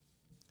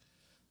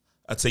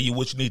I tell you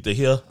what you need to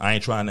hear. I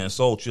ain't trying to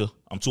insult you.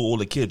 I'm too old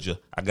to kid you.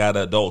 I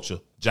gotta adult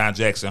you. John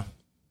Jackson.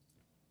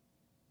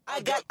 I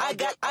got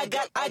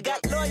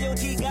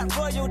loyalty, got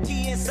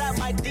royalty inside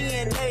my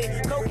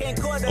DNA. Cocaine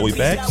quarter. Are we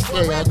back?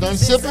 Yeah, y'all done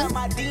sipping?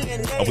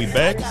 Are we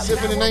back?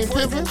 Sipping and ain't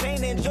pimping?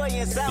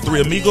 The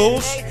Three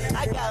Amigos.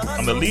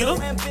 I'm the leader.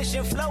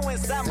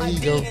 There you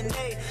go.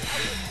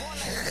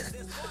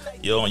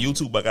 Yo, on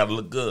YouTube, I gotta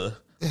look good.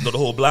 Know the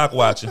whole block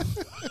watching.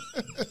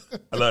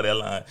 I love that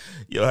line.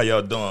 Yo, how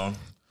y'all doing?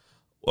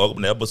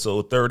 Welcome to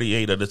episode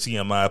 38 of the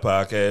TMI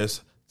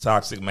podcast.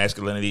 Toxic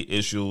masculinity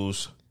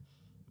issues.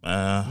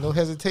 No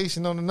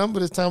hesitation on the number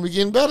this time. We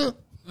getting better.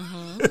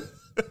 Mm-hmm.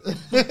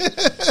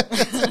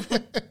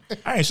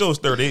 I ain't sure it's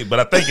 38, but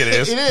I think it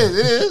is. It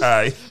is. All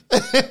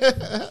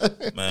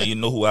right. Man, you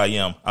know who I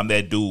am. I'm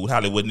that dude,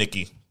 Hollywood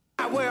Nicky.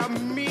 I wear a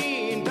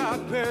mean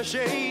dark pair of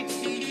shades.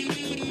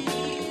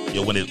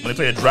 Yo, when they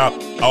play a drop,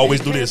 I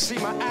always do this.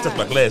 Touch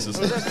my glasses.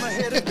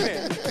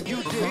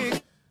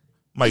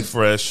 Mike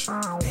Fresh.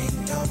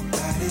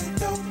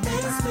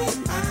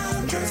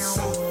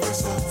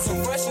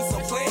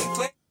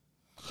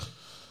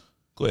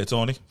 Go ahead,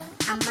 Tony. She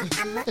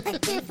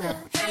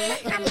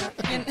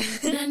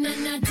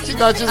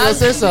thought you was going to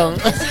say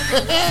something.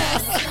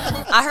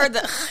 I heard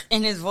the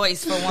in his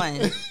voice for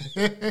one.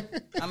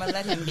 I'm going to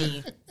let him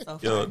be. So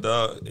Yo,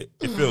 dog,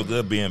 it feels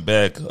good being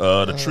back.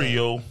 The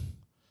trio.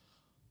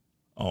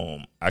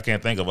 I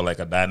can't think of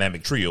a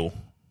dynamic trio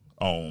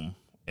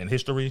in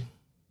history.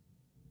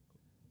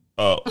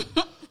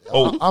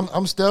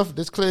 I'm Steph.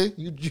 This Clay.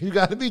 You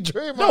got to be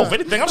Draymond. No, if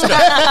anything, I'm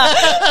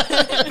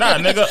Steph. Nah,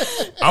 nigga.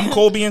 I'm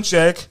Kobe and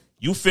Shaq.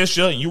 You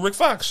Fisher and you Rick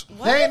Fox.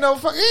 There ain't no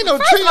First trio.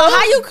 of all,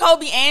 how you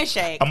Kobe and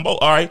Shaq? I'm both.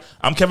 All right.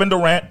 I'm Kevin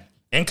Durant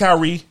and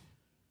Kyrie.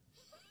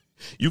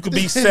 You could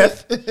be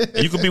Seth,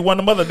 and you could be one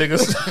of them other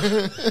niggas.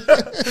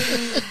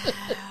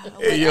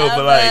 Hey, yo,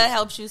 but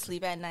helps you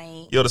sleep at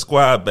night. Yo, the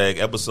squad bag,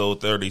 episode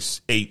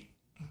 38.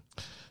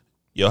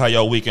 Yo, how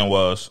y'all weekend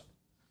was?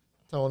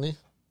 Tony.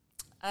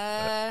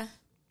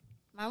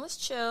 Mine was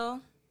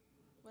chill.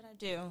 What'd I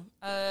do?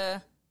 I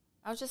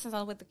was just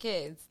in with the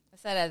kids. I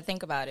said I had to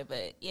think about it,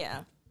 but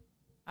yeah.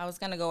 I was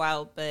going to go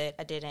out, but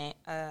I didn't.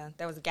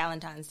 There was a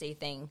Valentine's Day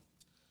thing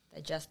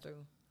that just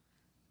threw.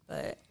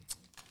 But,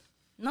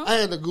 no. I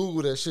had to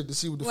Google that shit to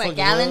see what the fuck it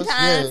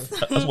Valentine's?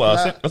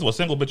 was. Yeah. That's why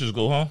single bitches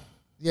go, huh?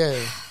 Yeah.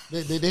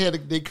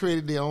 They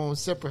created their own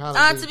separate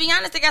holiday. To be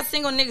honest, they got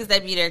single niggas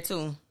that be there,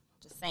 too.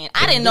 Saying.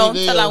 I didn't know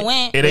until I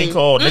went. It ain't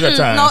called nigga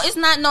time. No, it's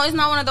not. No, it's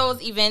not one of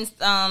those events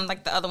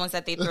like the other ones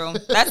that they threw.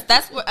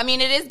 That's what I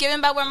mean. It is given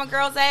by where my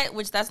girls at,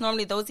 which that's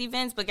normally those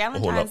events. But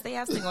Valentine's, they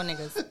have single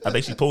niggas. I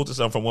think she posted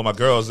something from where my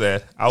girls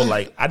at. I was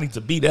like, I need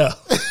to be there.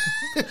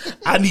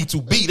 I need to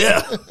be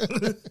there.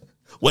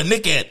 Where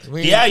Nick at?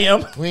 I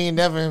am. We ain't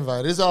never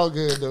invited. It's all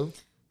good though.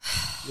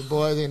 The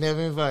boys ain't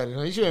never invited.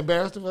 Are you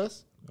embarrassed of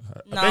us?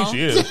 No. I think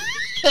she is.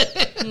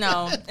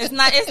 No, it's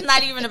not. It's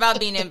not even about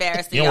being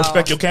embarrassed. You don't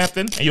respect your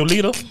captain and your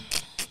leader.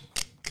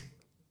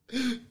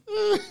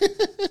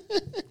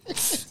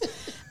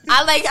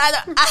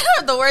 I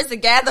have the words to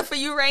gather for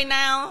you right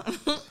now.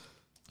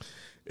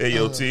 Hey,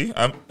 yo, T.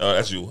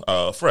 That's you.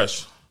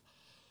 Fresh.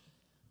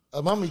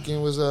 My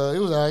weekend was it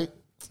was all right.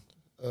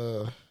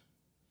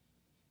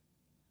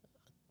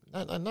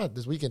 Not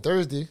this weekend.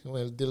 Thursday, I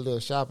went and did a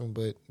little shopping,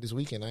 but this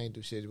weekend I ain't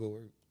do shit but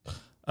work.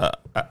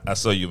 I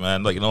saw you,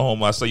 man. Like,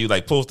 home. I saw you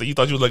posted. You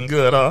thought you was looking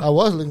good, huh? I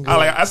was looking good.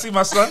 I see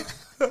my son.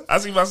 I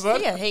see my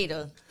son. He a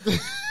hater.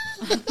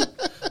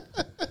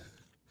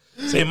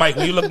 Say, Mike,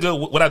 when you look good,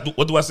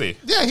 what do I say?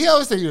 Yeah, he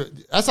always say,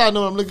 that's how I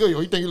know I'm look good.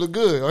 Or you think you look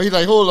good. Or he's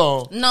like, hold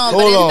on. No,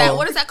 but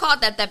what is that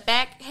called? That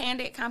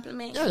backhanded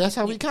compliment? Yeah, that's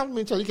how we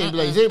compliment each other. You can't be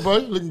like, hey, bro,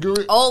 you looking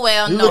good. Oh,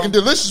 well, you no. looking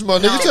delicious, my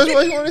nigga. No. That's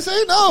what you want to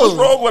say? No. What's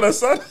wrong with us,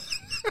 son?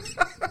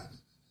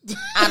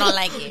 I don't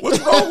like it. What's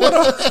wrong with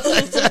us?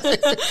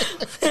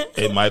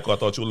 Hey, Michael, I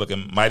thought you were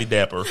looking mighty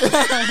dapper.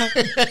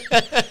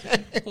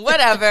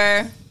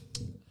 Whatever.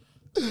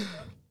 All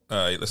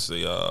right, let's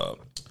see.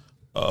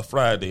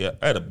 Friday, I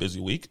had a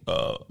busy week.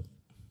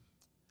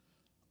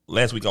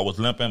 Last week I was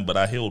limping, but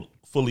I healed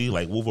fully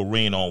like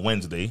Wolverine on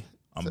Wednesday.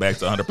 I'm back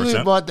to 100%. You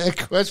ain't bought that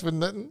crutch for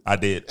nothing? I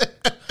did.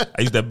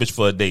 I used that bitch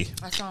for a day.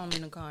 I saw him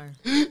in the car.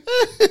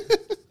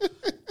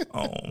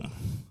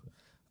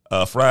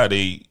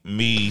 Friday,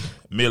 me,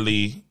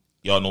 Millie,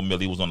 y'all know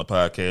Millie was on the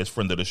podcast,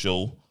 friend of the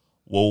show.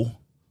 Whoa,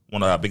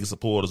 one of our biggest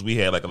supporters. We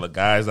had like a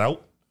guy's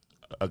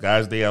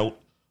day out,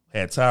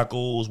 had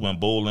tacos,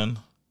 went bowling.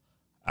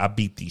 I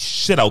beat the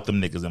shit out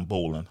them niggas in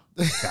bowling.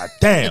 God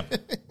damn.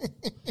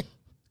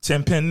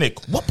 10-pin Nick.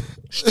 Whoop.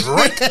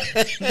 Strike.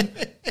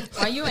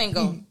 Why you ain't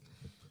go?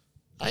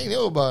 I ain't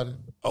know about it.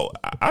 Oh,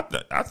 I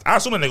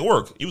assume that nigga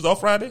work. He was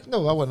off Friday?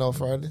 No, I wasn't off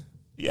Friday.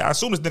 Yeah, I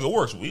assume this nigga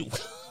works.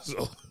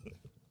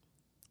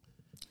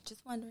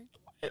 Just wondering.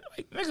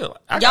 Nigga,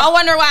 y'all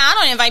wonder why I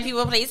don't invite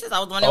people to places. I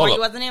was wondering why you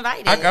wasn't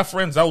invited. I got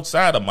friends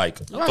outside of Mike.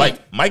 Right.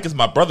 Like, Mike is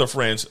my brother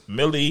friends.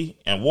 Millie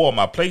and War,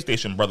 my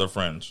PlayStation brother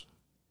friends.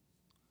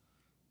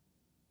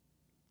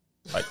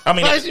 Like, I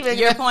mean,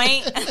 your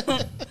point.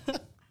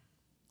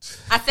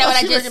 I said what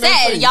I just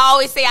said. Y'all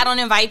always say I don't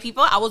invite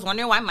people. I was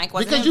wondering why Mike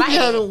wasn't because invited.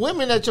 Because you be having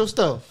women at your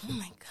stuff. Oh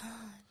my God.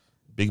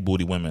 Big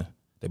booty women.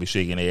 They be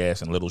shaking their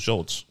ass in little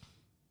shorts.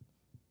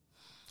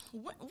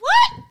 What?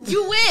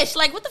 You wish.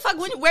 Like, what the fuck?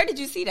 Where did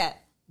you see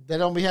that? That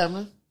don't be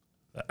happening?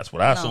 That's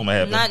what I assume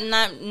happened.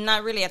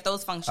 Not really at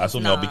those functions. I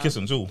assume y'all be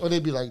kissing too. Or they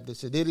be like the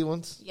sedity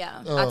ones? Yeah.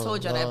 I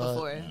told you that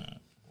before.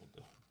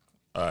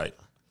 All right.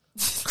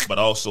 But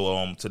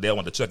also, today I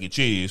went to Chuck E.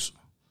 Cheese.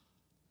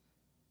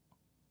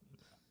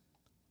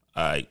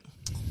 All right.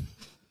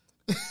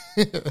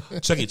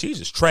 Chuck E.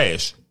 Cheese is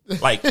trash.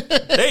 Like,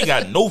 they ain't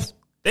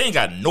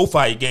got no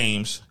fire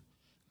games.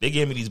 They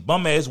gave me these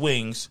bum ass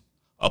wings,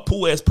 a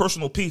poo ass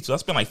personal pizza. I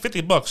spent like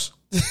 $50.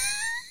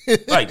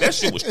 Like, that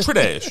shit was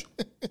trash.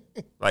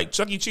 Like,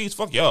 Chuck E. Cheese,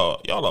 fuck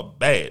y'all. Y'all are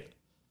bad.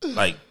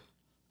 Like,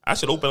 I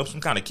should open up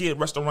some kind of kid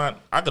restaurant.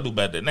 I could do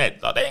better than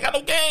that. They ain't got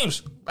no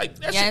games. Like,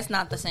 that shit, it's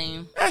not the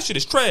same. That shit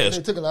is trash.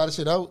 They took a lot of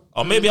shit out.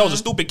 Or maybe I was a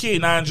stupid kid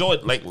and I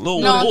enjoyed like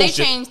little No, bullshit.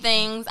 they changed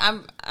things. I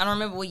don't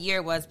remember what year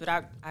it was, but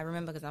I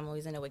remember because I'm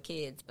always in it with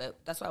kids. But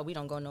that's why we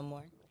don't go no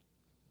more.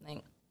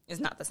 Like,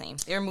 it's not the same.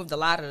 They removed a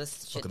lot of the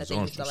shit that they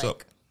used to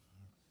like.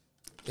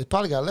 It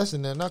probably got less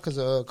than that now because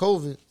of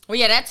COVID. Well,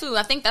 yeah, that too.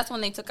 I think that's when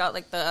they took out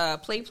like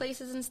the play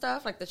places and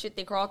stuff, like the shit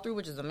they crawl through,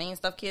 which is the main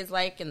stuff kids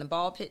like, and the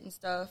ball pit and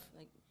stuff.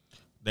 Like,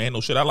 there ain't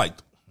no shit I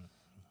liked.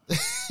 It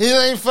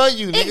ain't for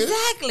you, nigga.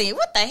 Exactly.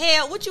 What the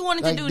hell? What you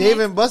wanted like to do, Dave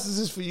Nick? and Buster's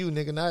is for you,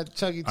 nigga, not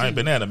Chuck E. Cheese. I ain't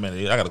been there in a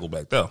minute. I got to go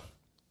back there.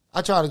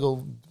 I tried to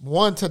go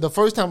the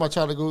first time I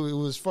tried to go, it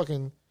was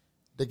fucking,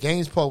 the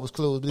games part was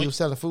closed, but they were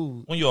selling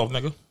food. When you off,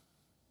 nigga?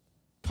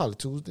 Probably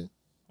Tuesday.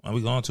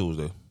 We going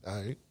Tuesday.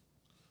 All right.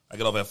 I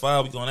get off at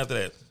 5. We going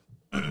after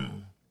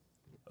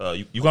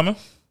that. You coming?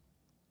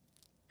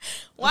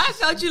 Why I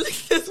felt you look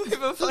this way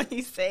before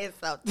you said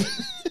something?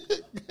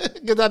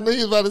 Because I knew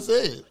you was about to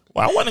say it.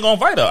 Well, I wasn't going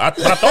to invite her.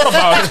 But I thought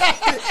about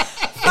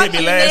it.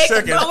 Maybe last Nick,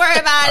 second. Don't worry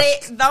about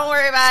it. Don't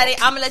worry about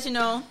it. I'm going to let you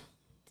know.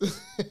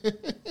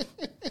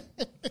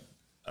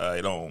 All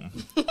right,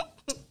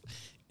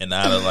 and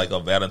now that like a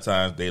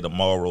Valentine's Day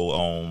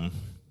tomorrow,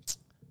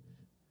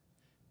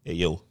 hey,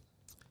 yo,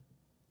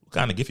 what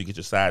kind of gift you get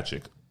your side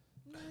chick?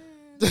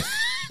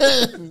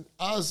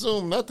 I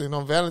assume nothing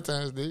on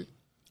Valentine's Day.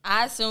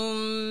 I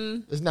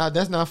assume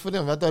That's not for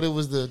them. I thought it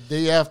was the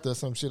day after or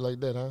some shit like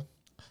that,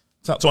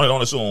 huh? Tony,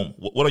 don't assume.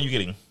 What are you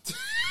getting?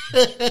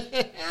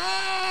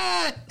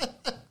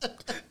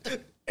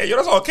 Hey, yo,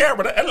 that's on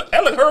camera.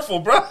 That look hurtful,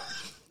 bro.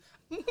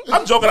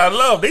 I'm joking out of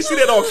love. They see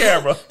that on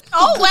camera.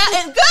 Oh, well,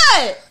 it's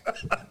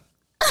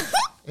good.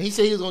 And he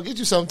said he was going to get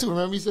you something too.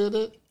 Remember he said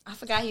that? I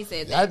forgot he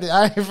said that.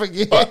 I didn't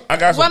forget. I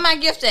got some. Where my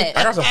gift at?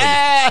 I got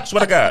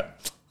something.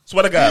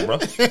 Swear to God, bro.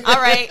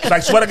 All right.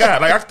 Like, swear to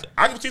God. Like,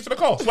 I can teach you the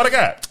call. Swear to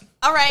God.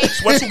 All right.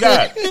 Swear to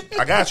God.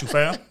 I got you,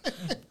 fam.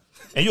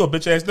 And you a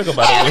bitch ass nigga,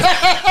 by the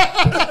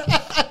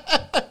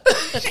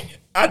way.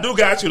 I do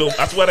got you, though.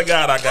 I swear to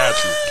God, I got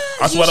you.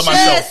 I swear to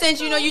myself. Since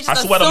you know you just I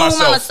swear to assume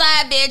myself. I'm a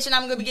side bitch and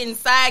I'm gonna be getting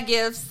side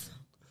gifts.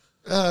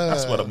 I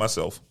swear to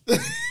myself.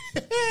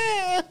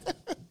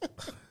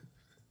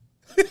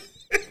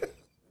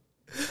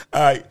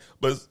 All right,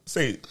 but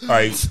say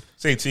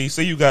T.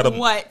 Say you got a.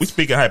 What? We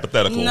speaking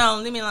hypothetical. No,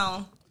 leave me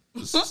alone.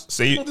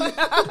 Say you with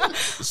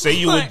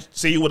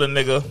a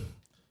nigga,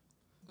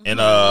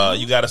 and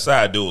you got a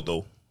side dude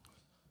though.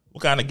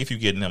 What kind of gift you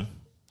getting him?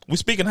 We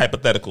speaking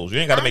hypotheticals. You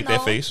ain't got to make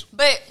that face.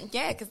 But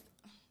yeah, because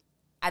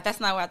that's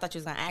not what I thought you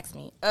was gonna ask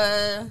me.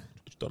 What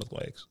you thought I was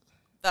gonna ask?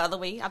 The other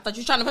way. I thought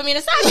you were trying to put me in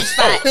a side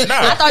spot.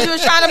 Nah. I thought you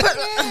was trying to put.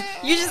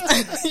 You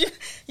just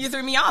you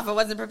threw me off. I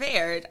wasn't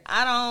prepared.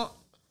 I don't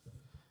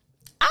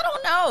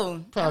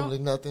know. Probably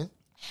nothing.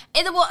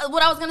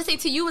 What I was gonna say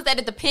to you was that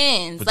it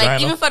depends. Vagina.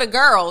 Like even for the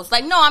girls,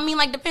 like no, I mean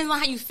like depends on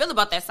how you feel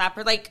about that side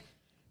part. Like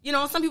you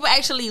know, some people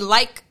actually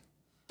like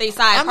their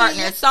side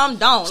partner. Some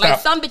don't. Stop. Like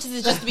some bitches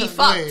is just to be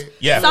fucked.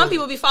 Yeah. Some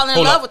people be falling in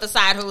Hold love up. with the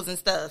side hoes and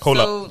stuff. Hold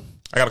so, up.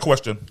 I got a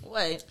question.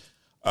 What?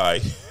 All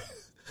right.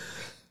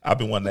 I've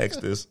been wanting to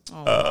ask this.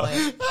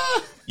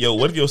 Oh, Yo,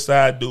 what if your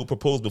side dude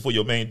proposed before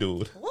your main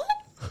dude? what?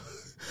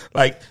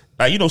 Like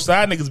you know,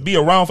 side niggas be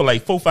around for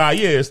like 4-5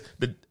 years.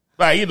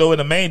 Like, you know, and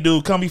the main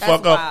dude come, he That's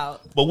fuck wild.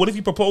 up. But what if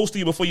he proposed to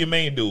you before your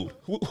main dude?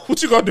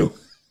 What you gonna do?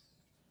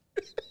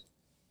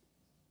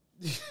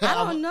 I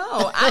don't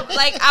know.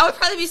 I would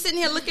probably be sitting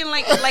here looking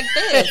like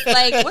this.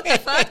 Like, what the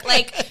fuck?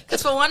 Like,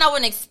 because for one, I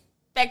wouldn't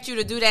expect you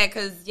to do that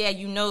because, yeah,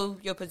 you know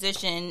your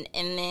position.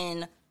 And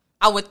then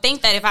I would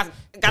think that if I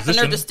got the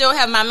nerve to still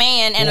have my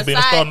man and Won't a be in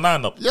the side. starting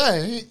lineup.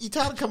 Yeah, he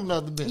tired of coming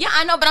out the bench. Yeah,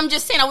 I know, but I'm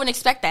just saying I wouldn't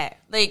expect that.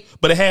 Like,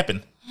 But it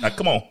happened. Like,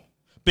 come on.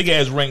 Big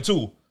ass ring,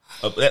 too.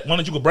 One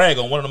that you could brag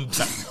on. One of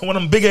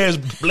them big ass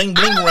bling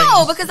bling I don't rings.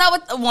 know, because I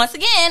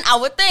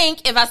would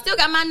think if I still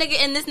got my nigga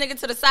and this nigga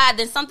to the side,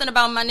 then something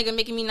about my nigga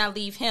making me not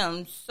leave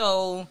him.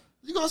 So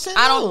You gonna say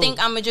I no? don't think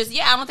I'm gonna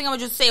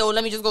just say, oh,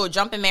 let me just go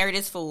jump and marry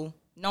this fool,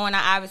 knowing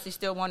I obviously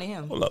still wanted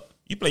him. Hold up.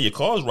 You play your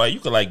cards right. You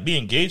could like be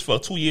engaged for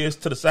 2 years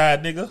to the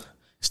side, nigga.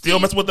 Still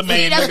mess with the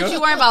main That's nigga. what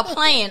you worry about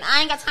playing.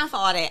 I ain't got time for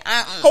all that.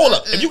 Hold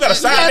up. If you got a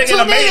side got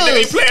nigga and the 2 main nigga niggas.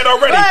 ain't playing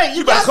already, Right,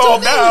 you better got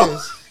calm 2 down.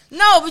 niggas.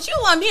 No, but you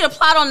want me to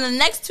plot on the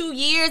next 2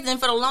 years and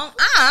for the long...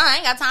 I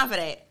ain't got time for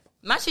that.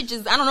 My shit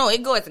just, I don't know,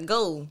 it go as a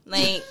go.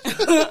 Like,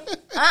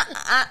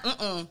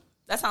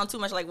 that sounds too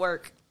much like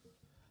work.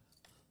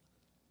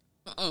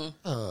 Oh,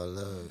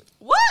 Lord.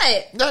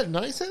 What? No,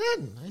 I ain't say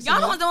nothing.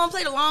 Y'all the ones that want to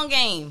play the long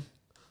game.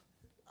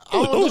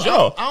 Who's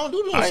y'all? I don't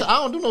do no side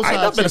I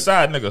ain't never been a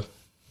side nigga.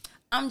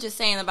 I'm just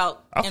saying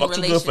about I in fuck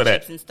too good for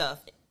that. relationships and stuff.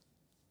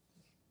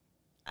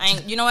 I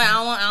ain't, you know what? I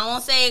don't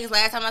want to say because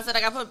last time I said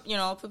I got put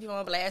people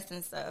on blast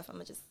and stuff. I'm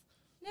gonna just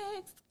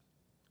next.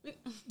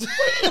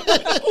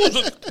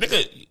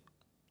 Nigga.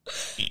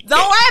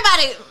 Don't worry about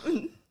it.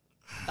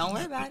 Don't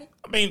worry about it.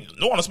 I mean,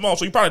 no one is small,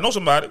 so you probably know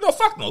somebody. No,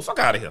 fuck no. Fuck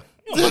out of here.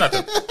 You don't know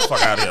nothing.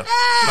 Fuck out of here.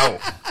 No.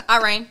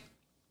 All right.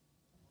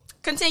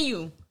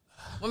 Continue.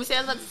 What me say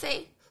I was about to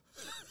say?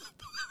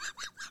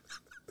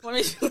 No.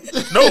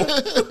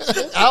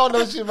 I don't know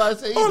what you about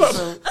to say either.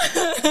 So.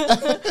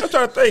 I'm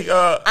trying to think.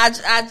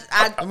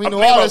 I mean, the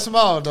water is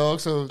small, dog.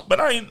 So, but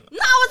I ain't. No,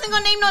 I wasn't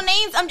gonna name no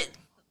names. I'm just.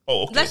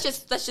 Oh, okay. Let's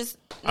just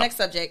next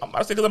subject.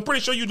 I say because I'm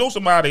pretty sure you know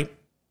somebody.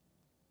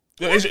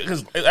 Because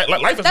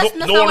life is That's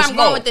no not where one I'm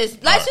going with this.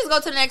 Let's just go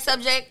to the next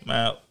subject.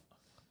 Man,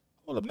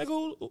 hold up,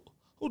 nigga.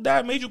 Who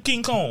died made you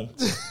King Kong?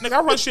 Nigga,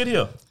 I run shit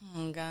here.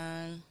 Oh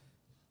God,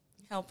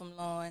 help him,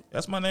 Lord.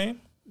 That's my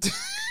name.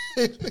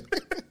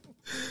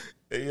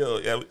 Hey, yo,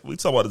 yeah, we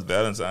talk about this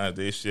Valentine's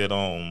Day shit.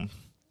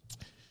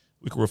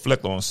 We can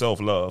reflect on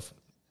self-love.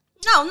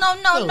 No.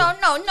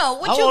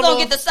 What you gonna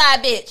get the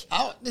side bitch?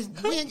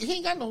 We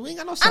ain't got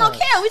no side. I don't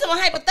care. We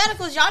talking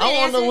hypotheticals. Y'all I didn't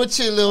want to know answer. what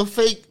your little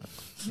fake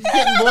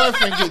getting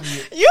boyfriend getting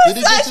you. You Did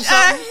he get you such a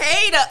something?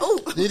 hater. Ooh.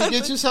 Did he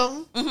get you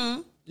something?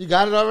 Mm-hmm. You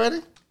got it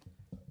already?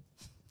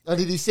 Or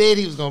did he say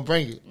he was gonna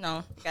bring it?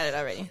 No, got it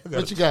already.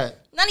 What you got?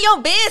 None of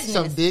your business.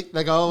 Some dick,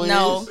 like I always.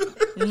 No.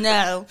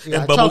 You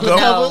got bubble chocolate gum?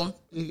 covered?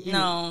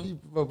 No.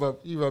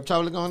 You rub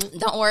chocolate on it?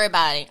 Don't worry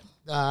about it.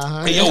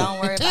 Hey, yo, Don't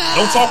worry about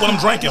don't talk when I'm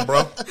drinking,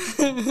 bro.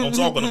 Don't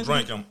talk when I'm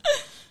drinking.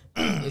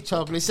 The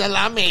chocolate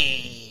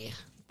salami.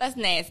 That's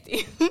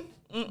nasty. I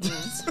Don't say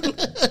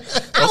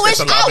wish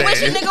a salami.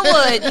 nigga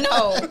would.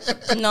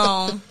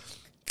 No.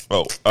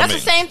 Oh, That's the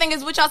same thing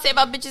as what y'all say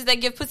about bitches that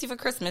give pussy for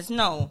Christmas.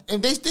 No.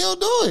 And they still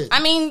do it.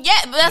 I mean,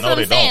 yeah, but that's No, what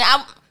I'm they saying.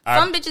 don't.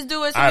 Some bitches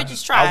do it, some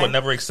bitches try. I would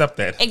never accept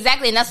that.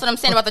 Exactly, and that's what I'm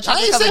saying about the I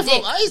chocolate ain't covered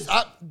saying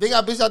dick. they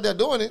got bitches out there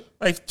doing it.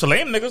 Like, to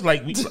lame niggas,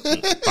 like,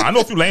 I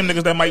know a few lame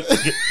niggas that might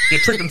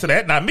get tricked into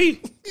that. Not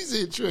me. He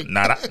said trick.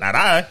 Not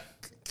I.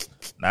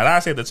 Not I,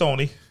 said to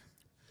Tony.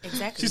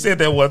 Exactly. She said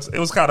that once. It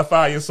was kind of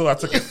fire, so I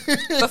took it.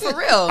 But for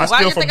real, why do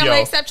steal you from think I'm y'all.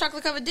 gonna accept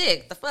chocolate covered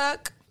dick? The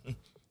fuck?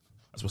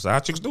 That's what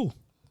side chicks do.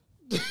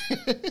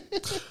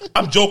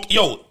 I'm joking.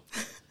 Yo,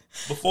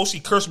 before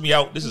she cursed me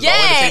out, this is all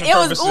Yeah, entertainment it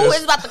was. purposes. Ooh,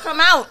 it's about to come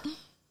out.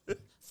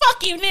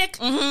 Fuck you, Nick.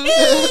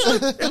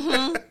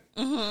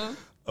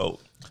 Oh,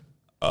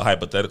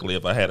 hypothetically,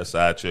 if I had a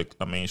side chick,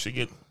 I mean,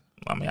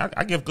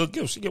 I give good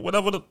gifts. She get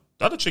whatever the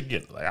other chick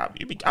get. Like,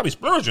 I be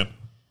splurging.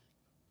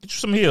 Get you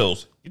some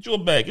heels. Get you a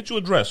bag. Get you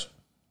a dress.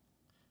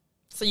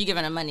 So you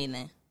giving her money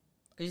then?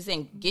 Because you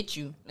saying get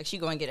you like she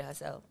go and get it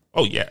herself.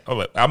 Oh yeah.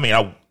 I mean,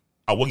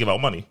 I will give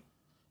out money.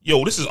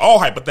 Yo, this is all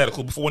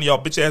hypothetical before one of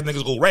y'all bitch ass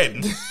niggas go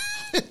ratting.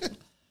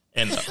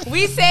 And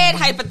We said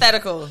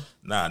hypothetical.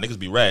 nah, niggas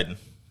be ratting.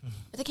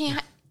 But they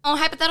can't on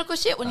hypothetical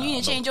shit when you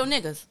need to change your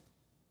niggas.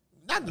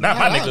 Not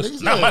my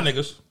niggas. Not my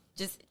niggas.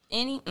 Just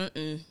any.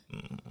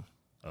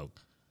 Oh,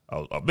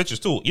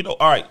 bitches too. You know,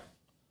 all right.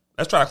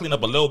 Let's try to clean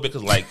up a little bit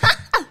because, like,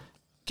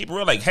 keep it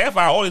real. Like, half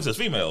our audience is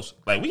females.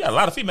 Like, we got a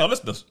lot of female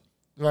listeners.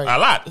 Right. A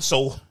lot.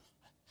 So,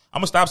 I'm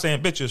gonna stop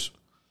saying bitches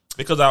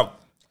because I'm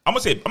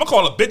gonna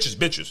call it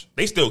bitches.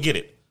 They still get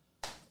it.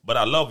 But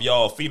I love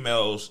y'all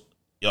females,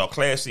 y'all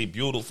classy,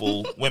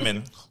 beautiful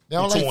women. They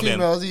don't who like tune in.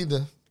 females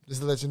either.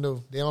 Just to let you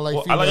know, they don't like.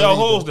 Well, I females like y'all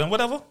either. hoes then.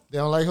 Whatever. They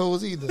don't like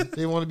hoes either.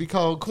 They want to be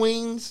called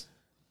queens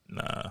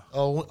Nah,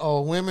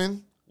 or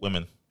women.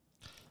 women.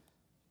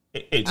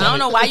 Hey, I don't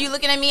know why you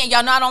looking at me and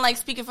y'all know I don't like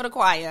speaking for the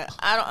choir.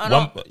 I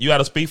don't. You got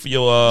to speak for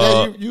your.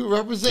 Yeah, you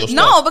represent. your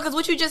No, because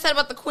what you just said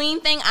about the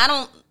queen thing, I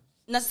don't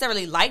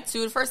necessarily like to.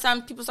 The first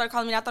time people started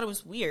calling me, I thought it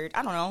was weird.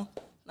 I don't know.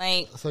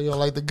 Like, So you don't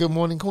like the Good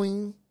Morning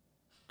Queen,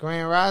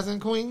 Grand Rising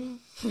Queen?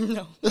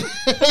 no.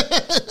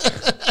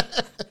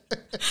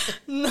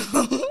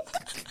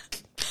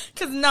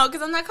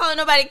 Because I'm not calling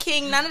nobody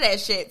king, none of that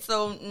shit.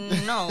 So,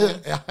 no.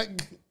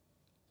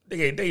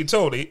 They ain't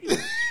told it.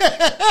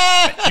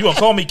 You gonna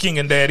call me king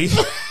and daddy?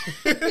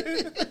 I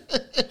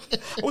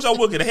wish I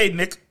would get a hey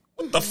Nick.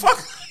 What the fuck?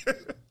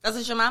 That's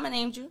what your mama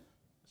named you.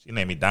 She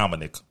named me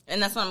Dominic.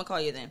 And that's what I'm going to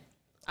call you then.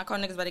 I call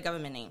niggas by the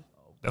government name.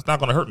 That's not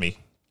gonna hurt me.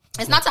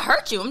 It's not to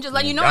hurt you. I'm just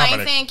letting you know I ain't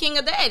Dominic. saying king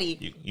or daddy.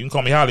 You can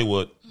call me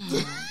Hollywood.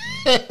 You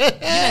been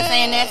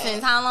saying that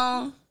since how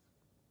long?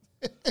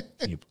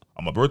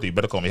 On my birthday, you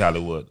better call me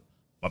Hollywood.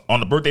 On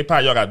the birthday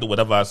pie, y'all gotta do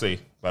whatever I say,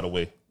 by the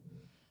way.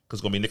 Cause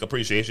it's gonna be Nick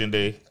Appreciation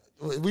Day.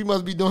 We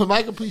must be doing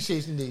Mike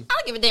Appreciation Day. I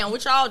don't give a damn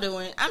what y'all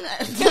doing. I'm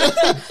not.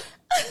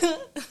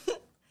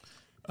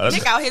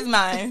 Nick out his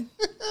mind.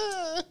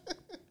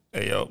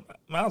 Hey yo,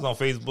 when I was on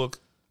Facebook,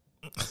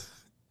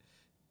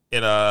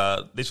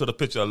 And they showed a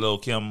picture of Lil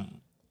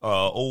Kim,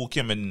 old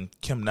Kim and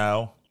Kim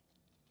now.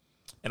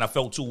 And I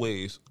felt two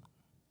ways.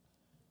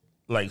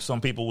 Like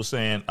some people were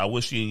saying, I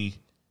wish she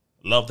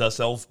loved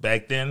herself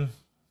back then.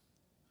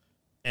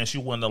 And she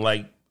wouldn't have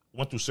like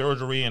went through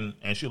surgery and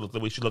she looked the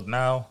way she looked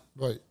now.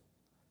 Right.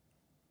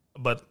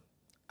 But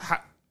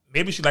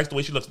maybe she likes the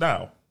way she looks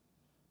now.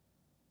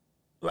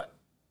 Like,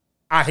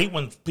 I hate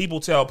when people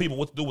tell people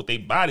what to do with their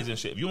bodies and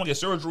shit. If you want to get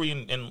surgery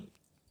and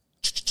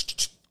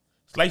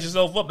slice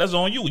yourself up, that's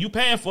on you. You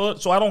paying for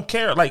it, so I don't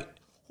care. Like,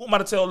 who am I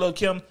to tell Lil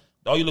Kim,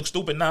 oh, you look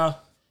stupid now?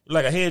 You're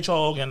like a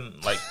hedgehog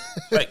and like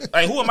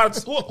who am I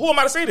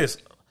to say this?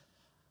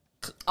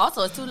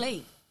 Also, it's too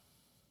late.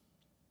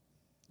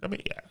 I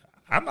mean,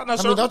 I'm not sure.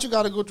 I mean, don't you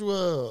got to go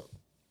through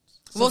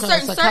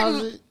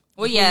certain.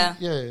 Well, yeah.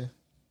 Yeah.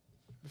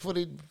 Before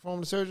they perform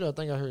the surgery, I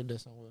think I heard that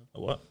somewhere.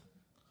 What?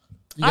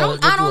 You I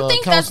gotta don't go through,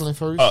 think counseling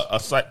first.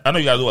 I know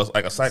you got to do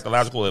a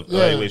psychological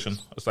evaluation,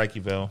 a psych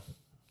eval.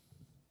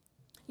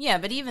 Yeah,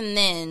 but even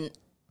then,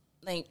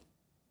 like,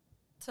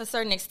 to a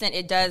certain extent,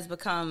 it does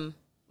become,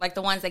 like,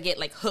 the ones that get,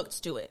 like,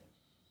 hooked to it.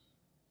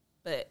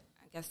 But,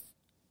 I guess.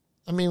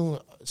 I mean,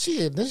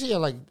 she had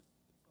like,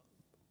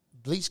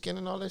 bleach skin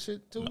and all that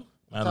shit, too?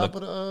 Man,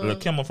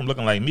 look, Kim from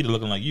looking like me to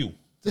looking like you.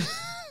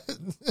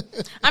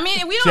 I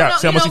mean, we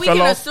don't know. We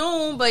can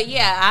assume, but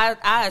yeah,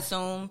 I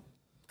assume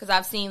because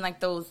I've seen like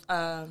those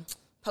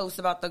posts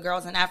about the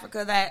girls in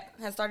Africa that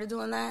had started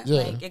doing that.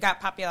 Yeah. Like it got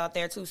popular out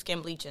there too,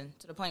 skin bleaching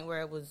to the point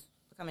where it was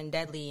becoming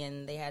deadly,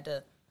 and they had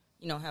to,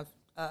 have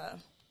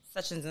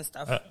sessions and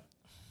stuff,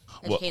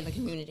 educating the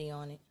community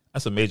on it.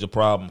 That's a major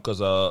problem because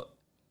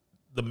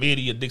the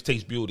media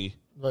dictates beauty.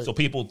 Right. So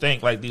people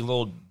think like these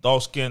little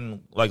dark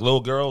skinned like little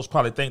girls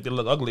probably think they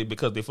look ugly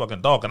because they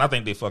fucking dark, and I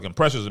think they fucking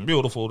precious and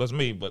beautiful. That's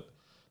me, but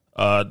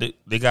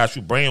they got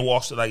you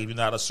brainwashed like if you're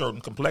not a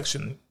certain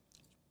complexion,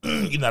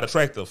 you're not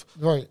attractive.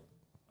 Right.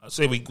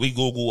 Say we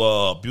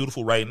Google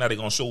beautiful right now, they're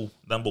gonna show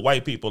nothing but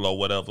white people or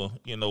whatever,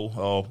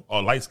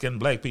 or light skinned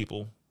black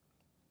people.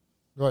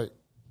 Right.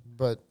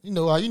 But you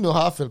know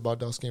how I feel about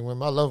dark skinned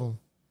women. I love them.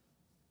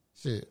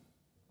 Shit.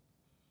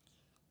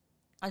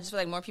 I just feel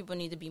like more people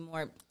need to be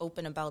more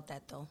open about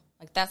that, though.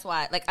 Like, that's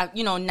why, like,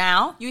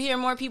 now you hear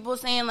more people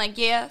saying, like,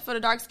 yeah, for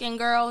the dark-skinned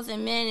girls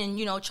and men and,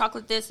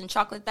 chocolate this and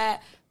chocolate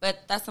that. But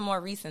that's a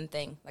more recent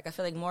thing. Like, I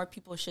feel like more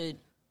people should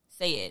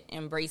say it,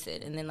 embrace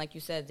it. And then, like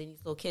you said, these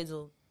little kids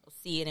will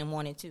see it and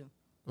want it, too.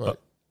 Right.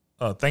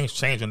 Things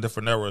change in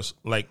different eras.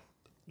 Like,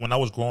 when I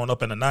was growing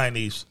up in the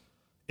 90s,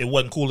 it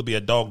wasn't cool to be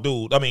a dark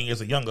dude. I mean,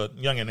 as a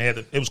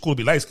youngin', it was cool to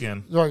be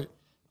light-skinned. Right.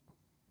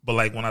 But,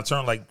 like, when I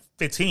turned, like,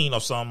 15 or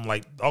something,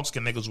 like,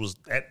 dark-skinned niggas was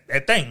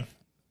that thing.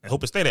 I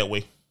hope it stay that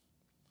way.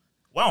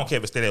 Well, I don't care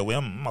if it stay that way.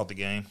 I'm out the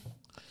game.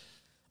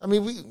 I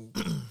mean,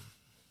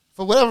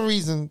 for whatever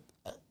reason,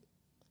 I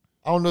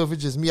don't know if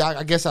it's just me.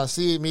 I guess I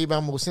see it. Maybe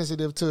I'm more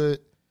sensitive to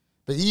it.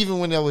 But even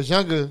when I was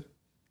younger,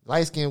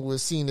 light-skin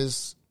was seen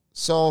as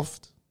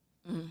soft.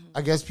 Mm-hmm.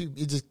 I guess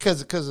people, it just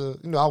because of,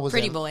 I was...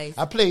 Pretty boys.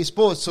 I played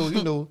sports, so,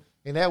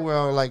 in that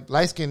world, like,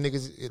 light-skinned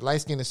niggas,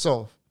 light-skin is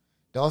soft.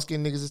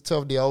 Dark-skinned niggas is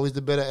tough. They're always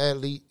the better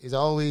athlete. It's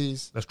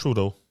always... That's true,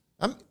 though.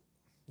 Not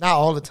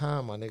all the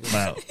time, my nigga.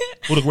 Nah.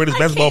 Who the greatest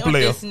basketball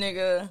player? This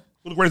nigga.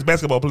 Who the greatest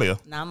basketball player?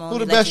 Nah, who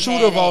the best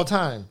shooter of all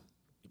time?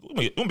 Who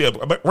be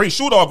a great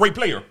shooter or a great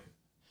player?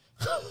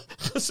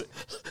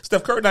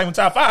 Steph Curry not even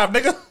top 5,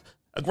 nigga.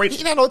 A great...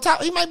 He not no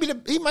top... He might be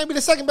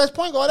the second best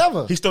point guard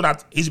ever. He's still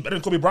not... He's better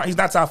than Kobe Bryant. He's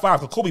not top 5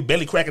 because Kobe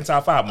barely cracking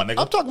top 5, my nigga.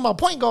 I'm talking about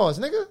point guards,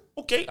 nigga.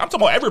 Okay, I'm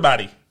talking about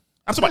everybody.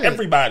 I'm talking about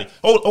everybody.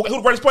 Oh, okay, who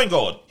the greatest point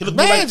guard? He look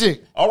Magic.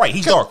 Like, all right,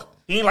 he's dark.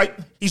 He ain't like...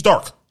 He's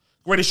dark.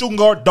 Greatest shooting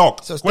guard,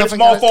 dark. So greatest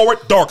small forward,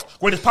 dark.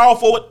 Greatest power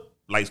forward,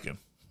 light skin.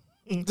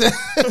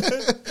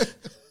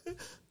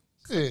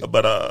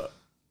 But what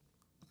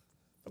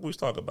we was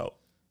talking about?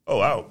 Oh,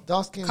 wow.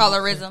 Dark skin.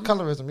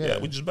 Colorism, yeah. Yeah,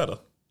 we just better.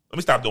 Let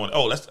me stop doing it.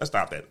 Oh, let's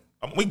stop that.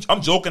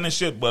 I'm joking and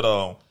shit,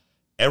 but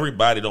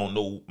everybody don't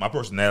know my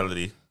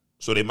personality,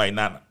 so they might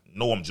not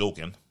know I'm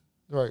joking.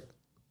 Right.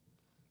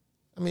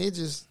 I mean,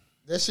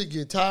 that shit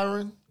get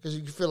tiring because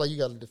you feel like you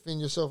got to defend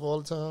yourself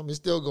all the time. It's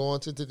still going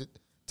to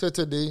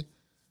today.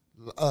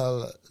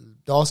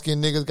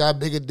 Dark-skinned niggas got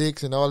bigger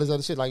dicks and all this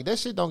other shit. Like, that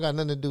shit don't got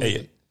nothing to do with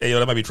it. Hey, yo,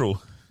 that might be true.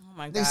 Oh,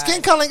 my God.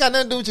 Skin color ain't got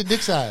nothing to do with your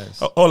dick size.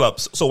 Hold up.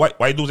 So white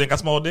dudes ain't got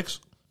small dicks?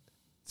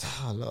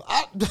 Oh, Lord.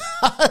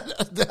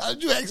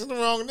 You asking the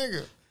wrong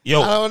nigga.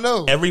 Yo, I don't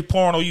know. Every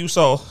porno you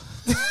saw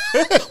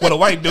with a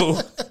white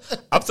dude,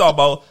 I'm talking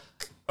about,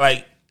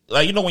 like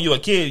when you're a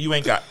kid, you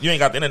ain't got the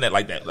internet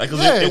like that. Like, 'cause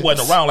it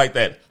wasn't around like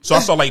that. So I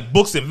saw, like,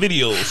 books and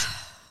videos.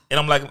 And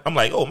I'm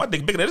like, oh, my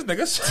dick bigger than this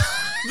nigga.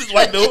 This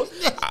white dude.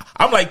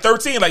 I'm like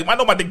 13. Like, I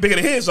know my dick bigger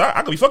than his, so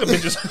I could be fucking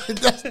bitches.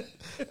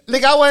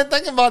 Nigga, I wasn't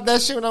thinking about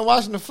that shit when I'm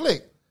watching the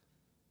flick.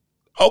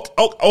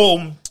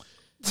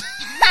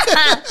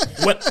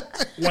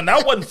 When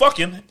I wasn't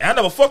fucking, and I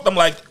never fucked, I'm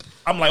like,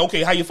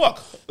 okay, how you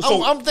fuck?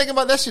 So I'm thinking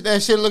about that shit.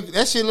 That shit look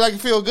like it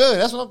feel good.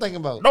 That's what I'm thinking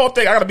about. No, I'm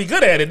thinking I gotta be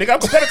good at it, nigga. I'm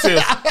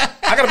competitive.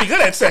 I gotta be good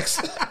at sex.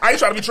 I ain't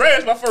trying to be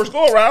trash my first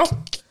go around.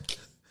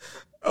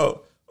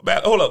 Oh,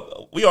 Hold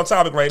up. We on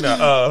topic right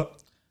now.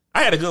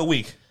 I had a good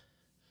week.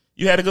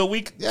 You had a good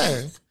week?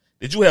 Yeah.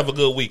 Did you have a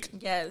good week?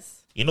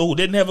 Yes. You know who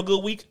didn't have a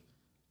good week?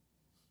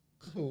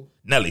 Who?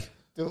 Nelly.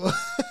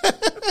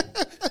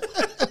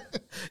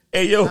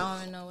 Hey, yo. I don't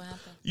even know what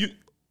happened. You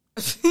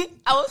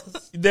I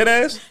was dead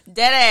ass?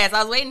 dead ass.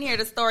 I was waiting to hear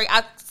the story.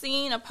 I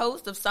seen a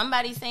post of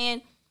somebody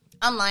saying,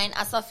 I'm lying.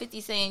 I saw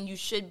 50 saying you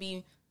should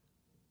be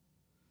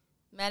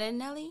mad at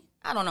Nelly.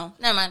 I don't know.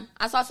 Never mind.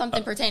 I saw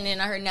something pertaining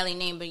and I heard Nelly's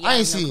name, but yeah, I ain't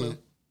no see clue.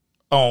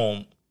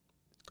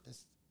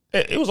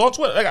 it. It was on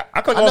Twitter. Like,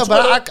 I clicked I on know,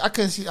 Twitter. but I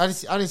couldn't see. I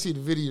didn't see the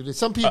video.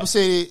 Some people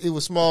say it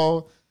was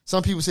small.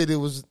 Some people said it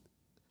was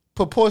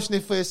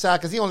proportionate for his size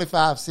because he only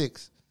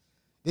 5'6".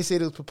 They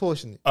said it was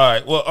proportionate. All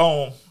right.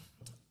 Well,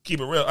 keep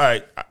it real. All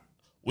right.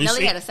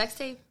 Nelly had a sex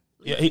tape?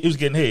 Yeah, he was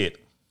getting head.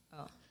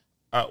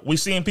 We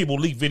seen people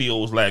leak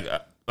videos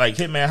like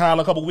Hitman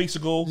Holla a couple weeks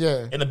ago.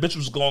 Yeah. And the bitch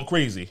was going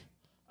crazy.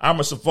 I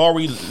remember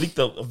Safari leaked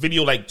a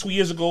video like 2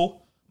 years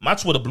ago. My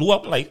Twitter blew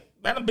up. Like,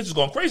 man, them bitches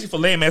going crazy for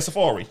lame ass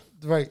Safari.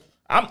 Right.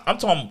 I'm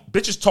talking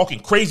bitches talking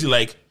crazy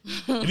like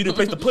if you need a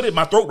place to put it in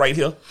my throat right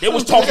here. They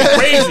was talking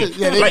crazy.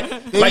 Yeah,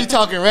 they be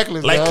talking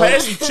reckless. Like dog.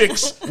 classy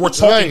chicks were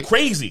talking Right.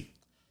 crazy.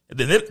 And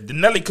then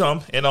Nelly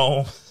come and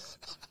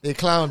They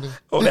clowned him.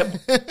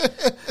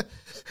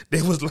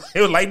 It was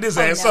like this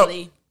ass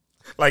Nelly. up.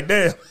 Like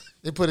damn.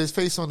 They put his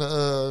face on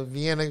the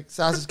Vienna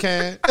sausage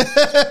can.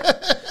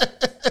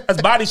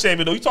 That's body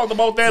shaming though. You talked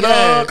about that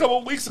Yeah. a couple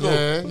of weeks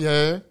ago.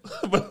 Yeah.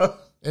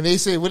 And they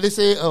said, what they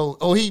say?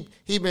 Oh, he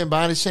been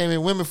body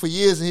shaming women for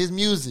years in his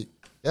music.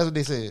 That's what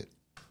they said.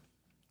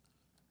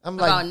 I'm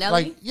About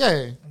Nelly?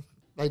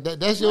 Like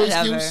that's your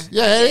Whatever. excuse.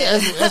 Yeah,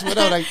 that's what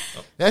I like.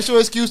 That's your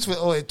excuse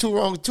for two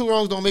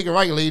wrongs don't make it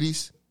right,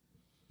 ladies.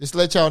 Just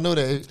let y'all know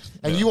that.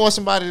 Like you want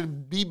somebody to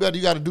be better,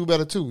 you got to do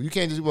better too. You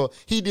can't just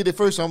he did it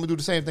first, so I'm gonna do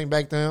the same thing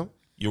back to him.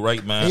 You're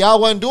right, man. And y'all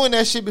wasn't doing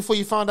that shit before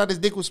you found out his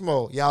dick was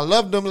small. Y'all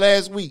loved him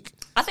last week.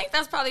 I think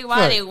that's probably why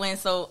Right. they went.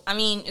 So, I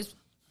mean, it's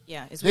They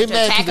weird to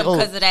mad attack him 'cause-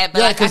 because of that. But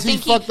yeah, like, I 'cause he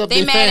think fucked up they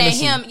their mad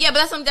fantasy. at him. Yeah,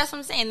 but that's what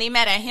I'm saying. They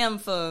mad at him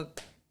for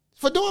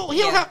Doing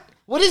Yeah.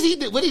 what is he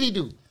do? What did he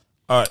do?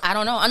 I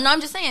don't know.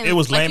 I'm just saying. It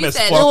was like lame you as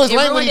said, fuck. It was it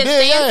lame what ruined he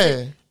his did,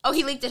 fancy. yeah. Oh,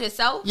 he leaked it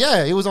himself?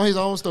 Yeah, it was on his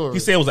own story. He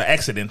said it was an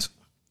accident.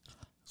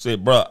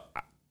 Said, bruh,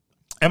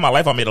 in my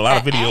life I made a lot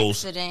of An videos.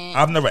 accident.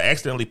 I've never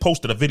accidentally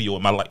posted a video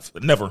in my life.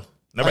 Never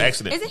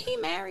accident. Isn't he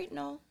married?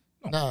 No.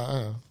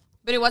 Nah,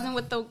 But it wasn't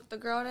with the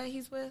girl that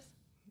he's with?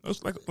 It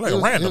was like it a was,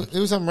 random. It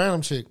was some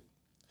random chick.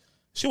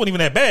 She wasn't even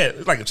that bad.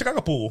 It's like a chick I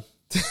could pull.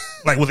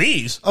 Like with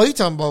ease. Oh, he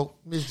talking about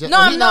Miss Jackson. No,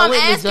 oh, I'm he not with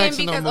Miss asking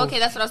Jackson no because, more. okay,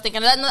 that's what I was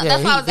thinking. That's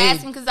why I was they-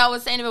 asking because I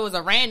was saying if it was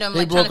a random, They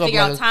like trying to broke up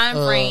figure out like, time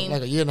frame.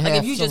 like a year and a Like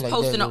half, if you just something like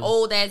posting that, an yeah.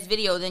 old ass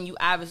video, then you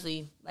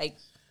obviously, like,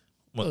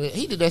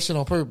 He did that shit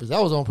on purpose.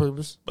 That was on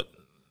purpose. But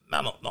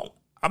no.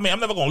 I mean, I'm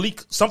never gonna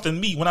leak something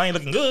me when I ain't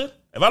looking good.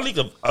 If I leak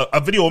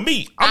a video of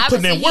me, I'm obviously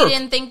putting in work. he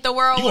didn't think the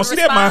world You would gonna see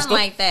that respond monster.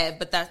 like that.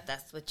 But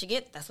that's what you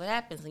get. That's what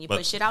happens when you But-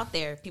 put shit out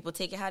there. People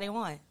take it how they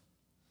want.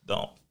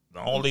 The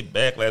only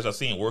backlash I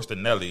seen worse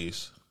than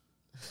Nelly's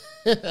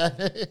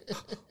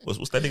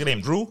what's that nigga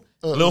named Drew?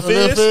 Lil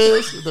Fizz?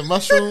 Fizz, the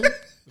mushroom dick.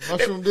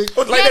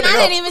 Light Yeah, that and I nigga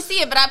didn't up. even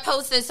see it, but I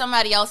posted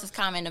somebody else's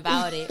comment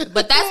about it.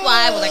 But that's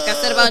why, like I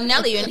said about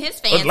Nelly and his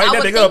fans, Light I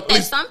that would nigga think up, that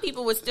please. some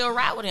people would still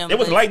ride with him. It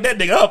was but- light that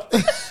nigga up.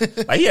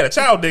 Like he had a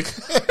child dick.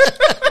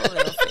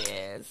 Little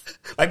Fizz.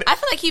 Like I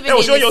feel like he been that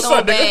was getting your it so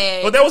son, bad.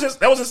 nigga. But that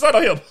was his son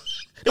or him.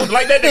 It was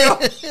like that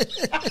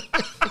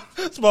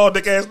nigga. Small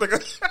dick ass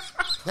nigga.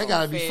 That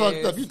gotta be Fizz.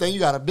 fucked up. You think you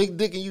got a big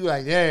dick and you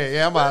like,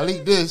 yeah, I'm about to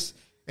leak this.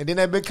 And then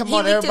that bitch come He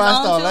on, leaked his everybody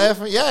own start too?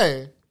 laughing.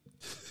 Yeah.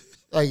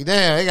 Like,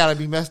 damn, they gotta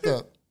be messed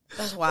up.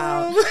 That's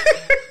wild.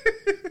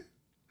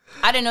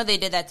 I didn't know they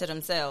did that to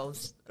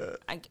themselves.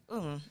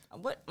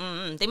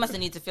 They must have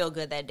need to feel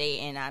good that day,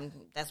 and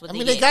that's what I they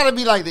mean, get. they gotta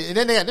be like that. And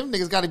then them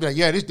niggas gotta be like,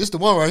 yeah, this the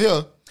one right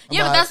here.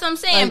 Yeah, but that's what I'm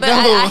saying. Like, But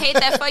no. I hate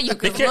that for you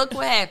because They can't- look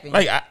what happened.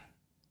 Like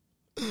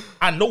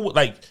I know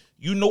what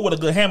you know what a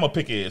good hammer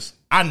pick is.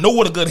 I know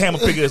what a good hammer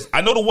pick is.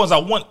 I know the ones I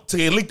want to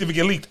get leaked if it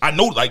get leaked. I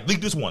know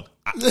leak this one.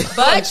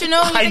 But you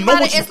know, when you I think know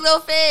about what it, it's Lil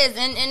Fizz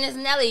and it's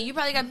Nelly. You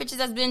probably got bitches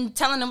that's been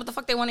telling them what the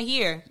fuck they want to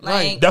hear.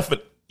 Like,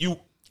 Definitely you.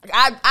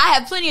 I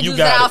have plenty of You dudes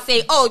got that I'll it.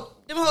 say, oh,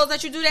 them hoes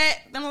let you do that.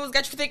 Them hoes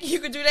got you thinking you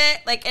could do that.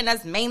 Like, and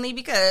that's mainly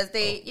because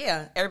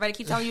everybody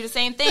keep telling you the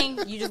same thing.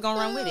 You just gonna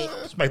run with it.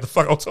 Smack the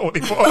fuck out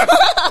Tony,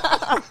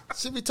 boy.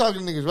 Should be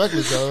talking to niggas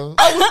reckless, though.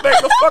 I was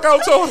smack the fuck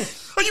out Tony.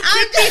 Are you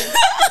kidding me?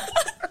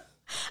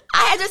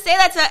 I had to say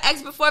that to an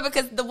ex before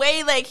because the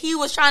way like he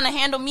was trying to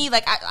handle me,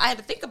 like I had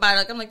to think about it.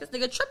 Like I'm like, this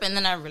nigga tripping. And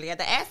then I really had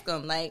to ask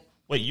him, like,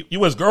 Wait,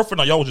 you his girlfriend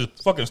or y'all was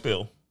just fucking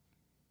still?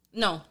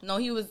 no,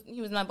 he was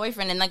my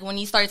boyfriend. And like when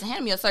he started to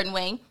handle me a certain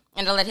way,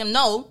 and to let him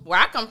know where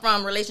I come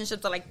from,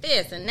 relationships are like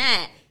this and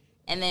that.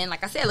 And then,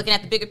 like I said, looking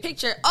at the bigger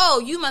picture,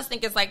 oh, you must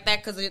think it's like that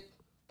because of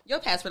your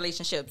past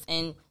relationships.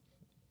 And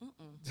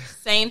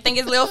same thing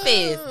as Lil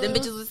Fizz. Them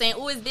bitches was saying,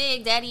 oh, it's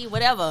big, daddy,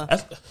 whatever.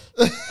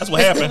 That's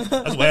what happened.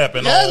 That's what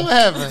happened. That's what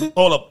happened.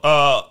 Hold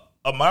up.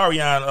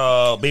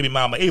 Marion baby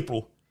mama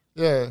April.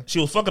 Yeah. She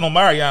was fucking on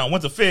Marion,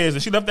 went to Fizz,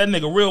 and she left that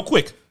nigga real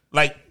quick.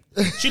 Like,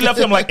 she left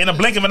him like in a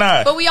blink of an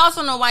eye. But we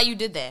also know why you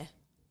did that.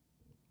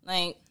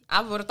 Like,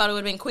 I would have thought it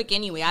would have been quick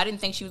anyway. I didn't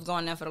think she was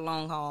going there for the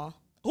long haul.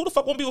 Who the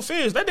fuck won't be with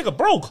Fizz? That nigga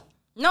broke.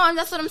 No,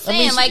 that's what I'm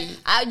saying.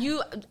 I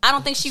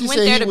don't think she went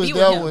there to be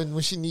with him.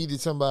 When she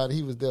needed somebody,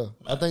 he was there.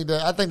 I think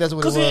that's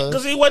what it was.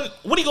 Because he wasn't.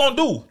 What he gonna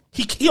do?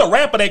 He a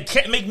rapper that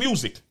can't make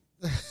music.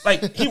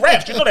 Like, he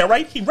raps. You know that,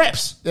 right? He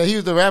raps. Yeah, he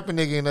was the rapper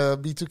nigga in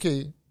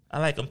B2K. I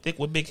like him thick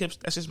with big hips.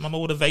 That's just my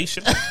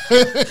motivation.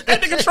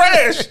 That nigga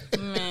trash.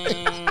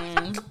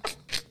 Man.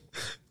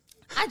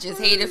 I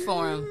just hate it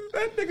for him.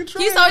 That nigga trash.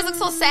 He used to always look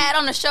so sad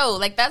on the show.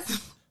 Like,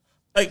 that's...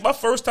 Like, my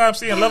first time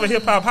seeing Love and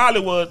Hip Hop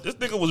Hollywood, this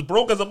nigga was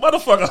broke as a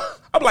motherfucker.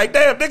 I'm like,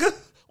 damn, nigga.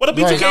 What a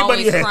B2K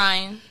money you had?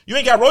 Crying. You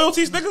ain't got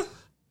royalties, nigga?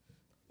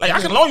 Like, I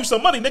can loan you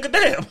some money, nigga,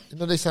 damn. You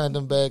know they signed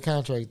them bad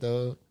contract,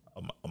 though.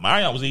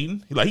 Marion was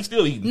eating. He's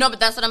still eating. No, but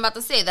that's what I'm about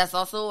to say. That's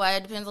also why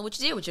it depends on what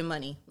you did with your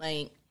money.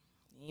 Like,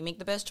 you make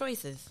the best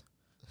choices.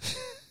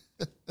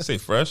 Say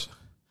fresh.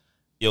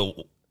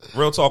 Yo,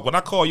 real talk. When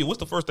I call you, what's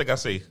the first thing I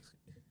say?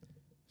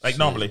 Like,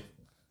 normally.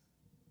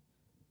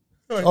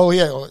 Oh,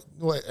 yeah.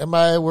 What, am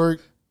I at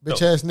work?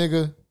 Bitch ass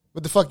nigga.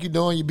 What the fuck you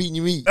doing? You beating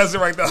your meat. That's it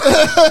right there.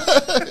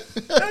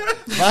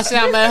 If I say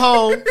I'm at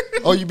home,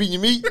 oh, you beating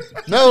your meat?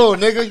 No,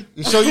 nigga.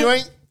 You sure you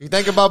ain't? You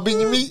think about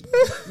beating your meat?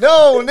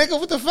 No, nigga.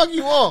 What the fuck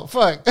you want?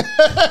 Fuck.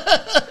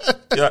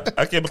 Yeah,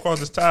 I came across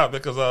this time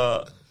because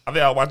I think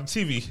I was watching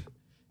TV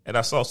and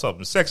I saw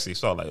something sexy.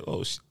 So I'm like,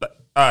 oh, shit. Like,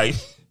 all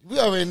right. We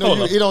already know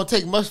it don't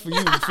take much for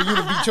you to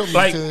beat your meat.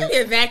 Like,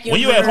 when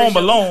you at home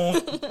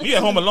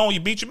alone, you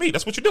beat your meat.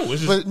 That's what you do.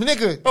 It's just, but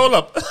nigga, hold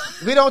up.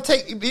 We don't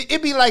take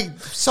it. Be like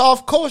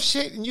soft core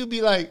shit, and you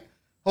be like,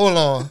 hold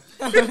on.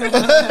 All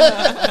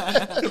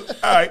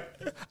right.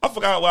 I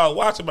forgot what I was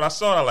watching, but I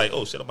saw it. I was like,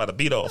 oh shit, I'm about to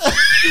beat off.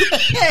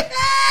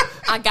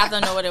 I got to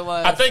know what it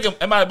was. I think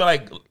it might have been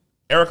like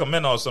Erica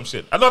Mena or some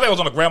shit. I thought that was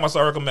on the gram. I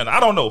saw Erica Mena.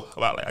 I don't know.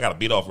 I got to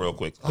beat off real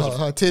quick.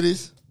 Her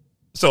titties.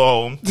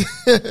 So I'm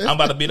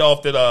about to beat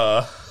off that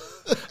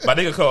my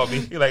nigga called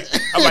me.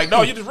 I'm like,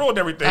 no, you just ruined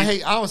everything. I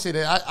don't say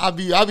that. I'll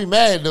be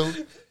mad though.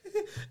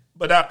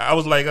 But I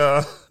was like,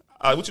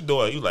 what you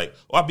doing? He was like,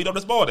 oh, I beat up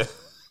this morning.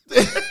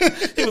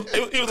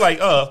 he was like,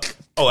 oh,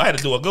 I had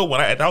to do a good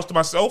one. I announced to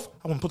myself,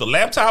 I'm gonna put the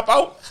laptop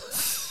out.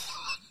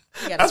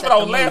 That's what I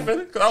was laughing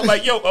because I was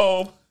like,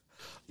 yo,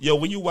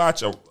 when you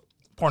watch a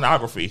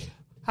pornography,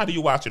 how do you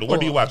watch it? Or where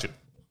do you watch it?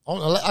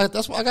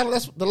 That's why I got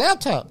the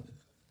laptop.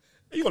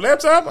 You a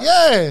laptop?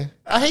 Yeah,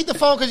 I hate the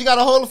phone because you got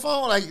to hold the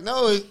phone. Like,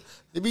 no,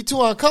 it'd be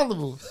too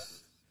uncomfortable.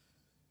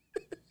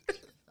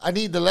 I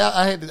need the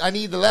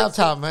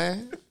laptop,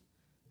 man.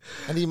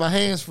 I need my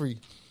hands free.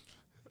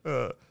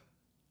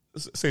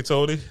 Say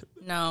Tony.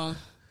 No.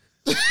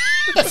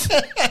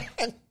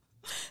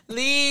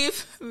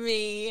 Leave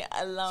me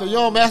alone. So you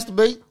don't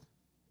masturbate?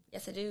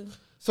 Yes, I do.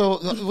 So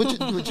what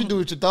you do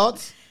with your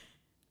thoughts?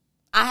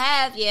 I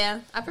have,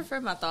 yeah. I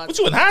prefer my thoughts. What,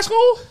 you in high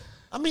school?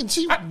 I mean,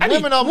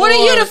 women are more... What are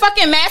you, the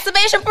fucking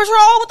masturbation patrol?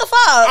 What the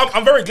fuck?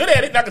 I'm very good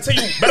at it. And I can tell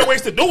you better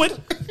ways to do it.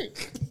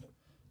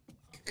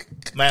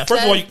 Man,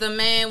 first of all... the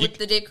man with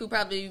the dick who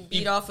probably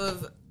beat off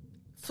of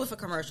Swiffer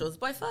commercials.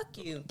 Boy, fuck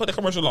you. Put the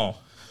commercial on.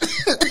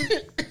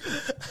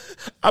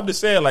 I'm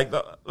just saying, like...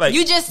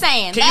 You just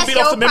saying. Can That's you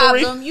beat off your the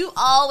memory? problem. You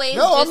always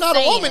No, just I'm not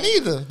saying. a woman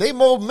either. They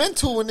more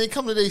mental when they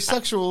come to their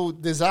sexual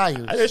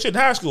desires. I did shit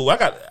in high school. I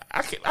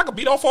could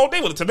beat off all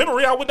day with it. To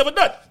memory, I would never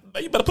done.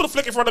 You better put a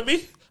flick in front of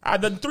me. I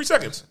done in 3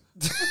 seconds.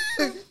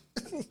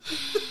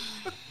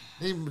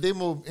 They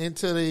move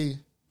into their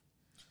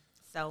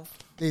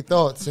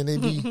thoughts and they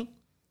be...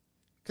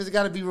 Because it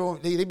got to be...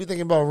 They be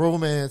thinking about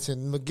romance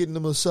and getting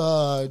a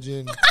massage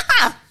and...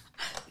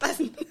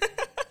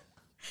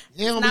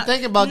 You don't be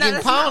thinking about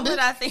getting pounded. That's not what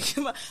I think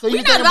about. So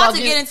we're not about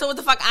to get into what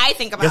the fuck I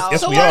think about.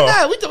 Yes, so we why are.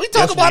 not? We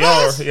talk about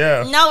us.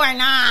 Yeah. No, we're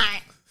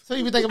not. So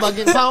you be thinking about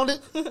getting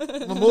pounded?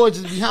 My boy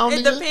just be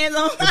hounding It you? depends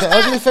on... With the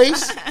ugly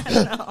face?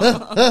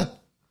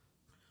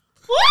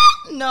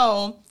 What?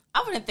 No.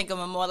 I wouldn't think of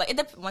him more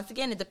like... Once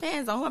again, it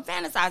depends on who I'm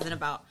fantasizing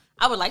about.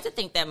 I would like to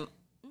think that...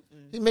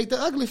 He make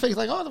the ugly face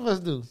like all of us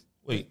do.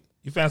 Wait,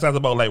 you fantasize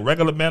about like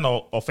regular men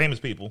or famous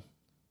people?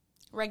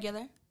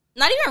 Regular.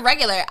 Not even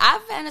regular.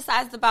 I've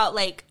fantasized about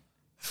like...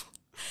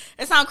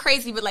 It sounds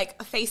crazy, but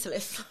like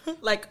faceless.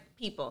 Like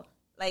people.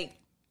 Like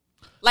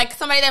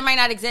somebody that might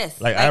not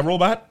exist. Like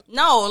iRobot?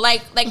 No,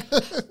 like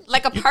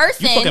a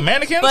person. You fucking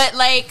mannequins? But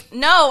like,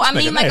 no, I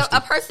This mean nigga like nasty.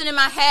 a person in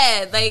my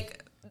head,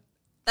 like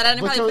that I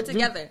didn't But probably put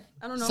together.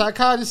 I don't know.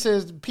 Psychologist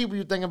says the people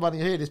you think about in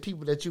your head is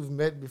people that you've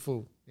met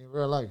before in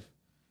real life.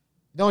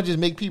 Don't just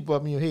make people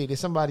up in your head. It's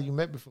somebody you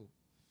met before.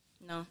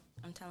 No,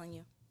 I'm telling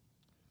you.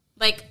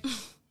 Like,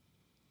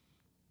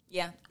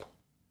 yeah.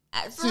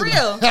 For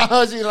real.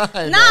 How is he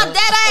lying? Nah, I'm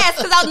dead ass,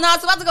 because I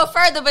was about to go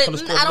further, but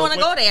I don't want to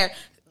go there.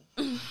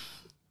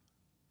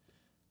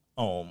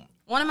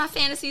 One of my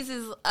fantasies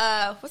is,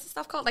 what's the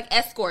stuff called? Like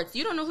escorts.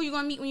 You don't know who you're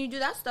going to meet when you do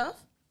that stuff.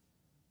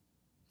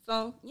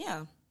 So,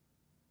 yeah.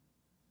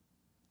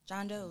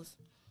 John Doe's.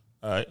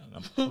 All right,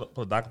 put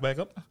the doc back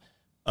up.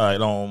 All right,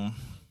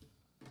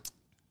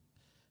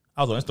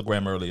 I was on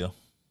Instagram earlier,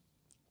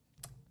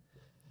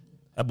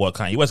 That boy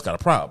Kanye West got a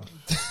problem.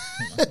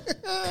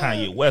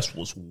 Kanye West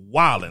was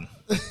wilding.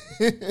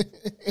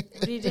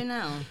 What do you do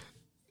now?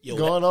 Yo,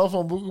 Going off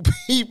on Google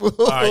people.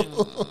 all right.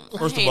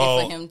 First I of hate all,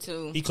 it for him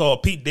too. he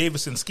called Pete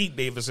Davidson Skeet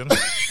Davidson.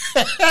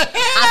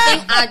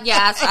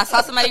 I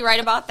saw somebody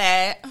write about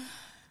that.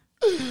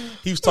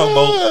 He was talking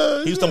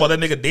about that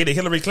nigga dated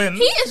Hillary Clinton.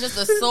 He is just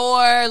a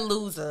sore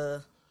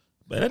loser.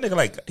 Man, that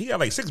nigga he got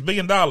like $6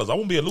 billion. I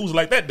won't be a loser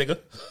like that nigga.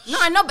 No,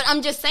 I know, but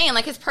I'm just saying,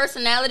 like, his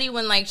personality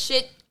when like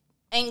shit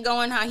ain't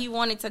going how he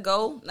wanted to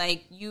go,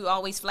 like, you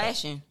always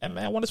flashing. That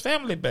man want his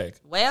family back.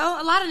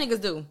 Well, a lot of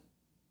niggas do.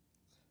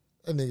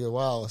 That nigga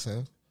wild,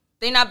 son.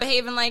 They not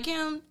behaving like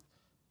him.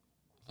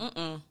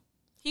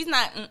 He's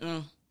not.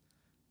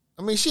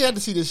 I mean, she had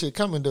to see this shit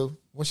coming though.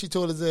 When she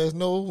told his ass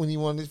no when he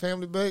wanted his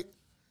family back,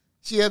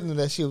 she had to know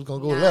that shit was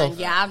gonna go left.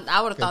 Yeah,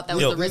 I would have thought that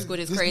was Yo, the risk with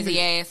his crazy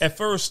ass. At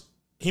first,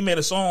 he made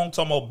a song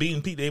talking about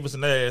beating Pete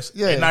Davidson's ass.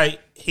 Yeah. And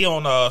he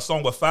on a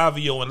song with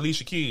Fabio and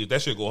Alicia Keys.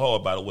 That shit go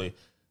hard, by the way.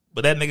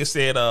 But that nigga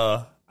said,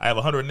 I have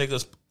 100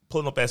 niggas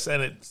pulling up at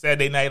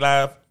Saturday Night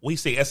Live. Well, he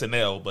say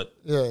SNL, but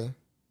Yeah.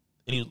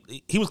 and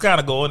he was kind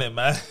of going in,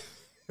 man.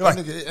 That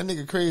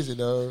nigga crazy,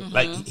 dog.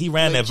 Like he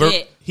ran that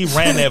verse. He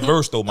ran that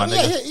verse though, my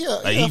nigga.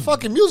 Yeah, Like, he a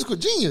fucking musical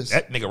genius.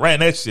 That nigga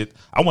ran that shit.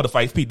 I want to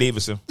fight Pete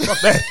Davidson.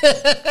 Fuck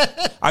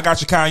that. I got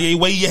you, Kanye.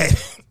 Where you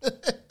at?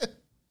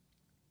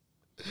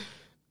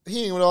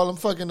 He ain't with all them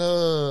fucking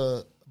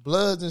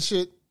Bloods and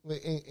shit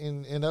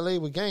in LA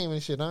with Game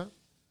and shit, huh?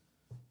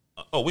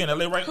 Oh, we in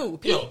LA right now? Who,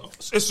 Pete? Yo,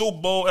 it's Super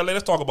Bowl LA.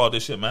 Let's talk about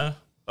this shit, man.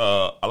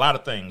 A lot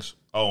of things.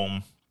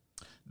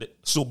 The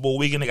Super Bowl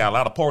weekend, they got a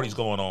lot of parties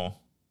going on.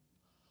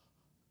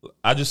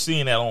 I just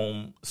seen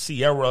that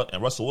Sierra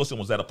and Russell Wilson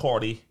was at a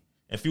party,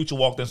 and Future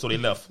walked in, so they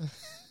left.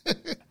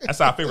 That's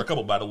our favorite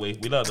couple, by the way.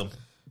 We love them.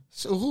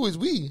 So who is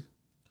we?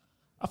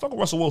 I fuck with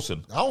Russell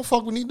Wilson. I don't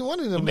fuck with neither one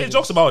of them. He made niggas.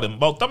 jokes about him,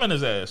 about thumbing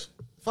his ass.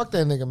 Fuck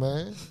that nigga,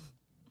 man.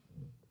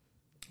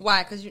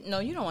 Why? Because you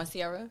don't want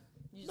Sierra.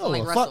 You just No,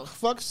 don't like Russell.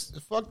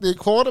 fuck the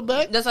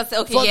quarterback. That's what I said.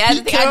 Okay, Fuck yeah,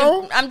 Pete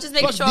Carroll. I'm just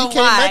making Fuck sure DK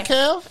why.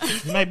 Metcalf.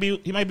 He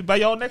might be by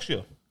y'all next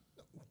year.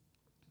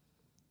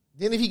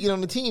 Then if he get on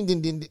the team,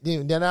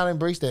 then I'll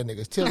embrace that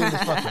nigga. Tell him to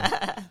fuck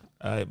him.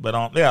 All right,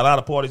 but there are a lot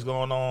of parties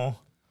going on,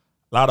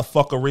 a lot of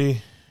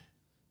fucking.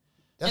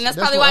 And that's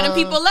probably why them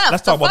people left.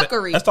 Let's talk about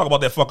fuckery. Let's talk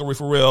about that fuckery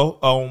for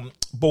real.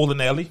 Bowling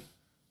Alley.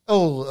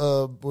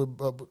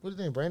 What's his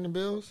name? Brandon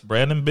Bills.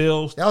 Brandon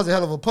Bills. That was a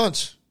hell of a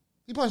punch.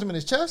 He punched him in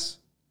his chest.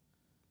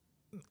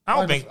 I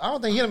don't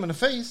think he hit him in the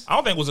face.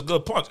 it was a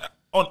good punch.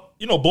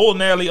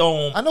 Bowling Alley.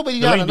 I know, but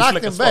he the got lane to be knock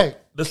slick him as back.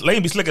 fuck. This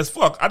lane be slick as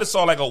fuck. I just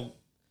saw like a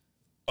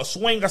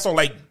swing. I saw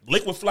like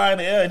liquid fly in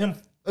the air and him.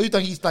 Oh, you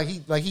think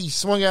he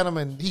swung at him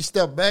and he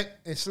stepped back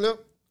and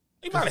slipped?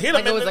 He might have hit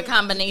Like him. it was a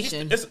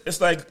combination.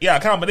 It's like a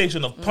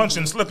combination of punch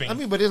and slipping. I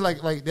mean, but it's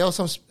like there was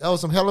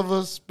some hell of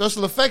a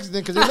special effects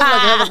then because it looked like a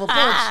hell of a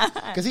punch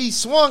because he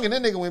swung and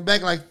that nigga went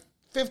back like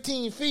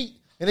 15 feet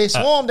and they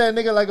swarmed that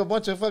nigga like a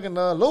bunch of fucking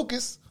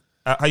locusts.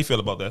 How you feel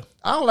about that?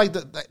 I don't like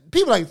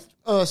people like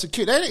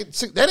security.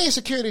 That ain't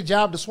security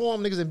job to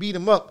swarm niggas and beat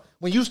them up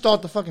when you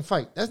start the fucking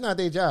fight. That's not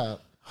their job.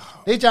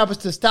 Their job is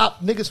to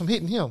stop niggas from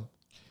hitting him.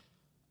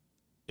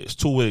 It's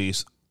two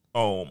ways.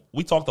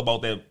 We talked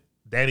about that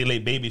Daddy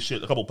Late Baby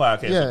shit a couple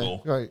podcasts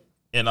ago. Right.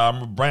 And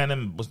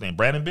what's his name?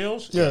 Brandon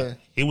Bills? Yeah.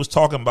 He was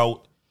talking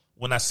about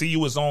when I see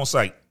you is on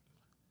site.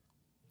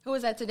 Who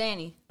is that to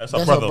Danny? That's her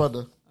That's brother. her brother.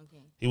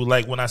 Okay. He was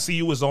like, when I see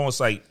you is on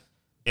site.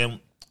 And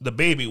the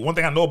baby, one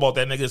thing I know about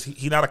that nigga is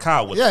he not a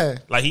coward. Yeah.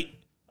 Like he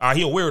a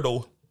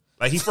weirdo.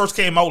 Like he first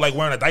came out like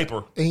wearing a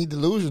diaper. And he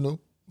delusional.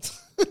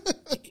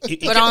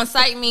 But on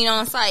site mean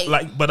on site.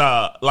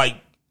 Like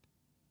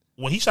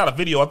when he shot a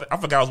video, I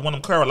forgot it was one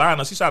of them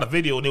Carolinas. He shot a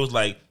video and it was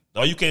like,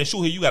 "Oh, you can't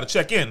shoot here. You got to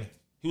check in."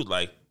 He was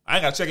like, "I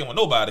ain't got to check in with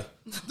nobody."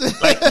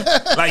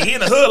 like he in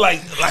the hood,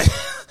 like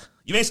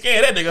you ain't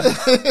scared of that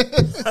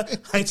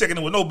nigga. I ain't checking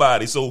in with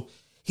nobody. So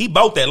he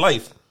bought that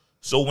life.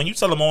 So when you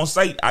tell him on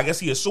site, I guess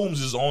he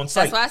assumes it's on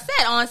site. That's what I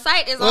said. On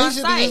site is on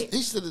site.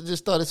 He should have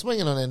just started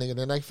swinging on that nigga.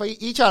 Then like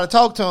he tried to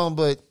talk to him,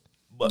 but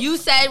You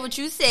said what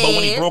you said. But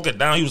when he broke it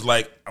down, he was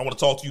like, "I want to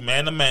talk to you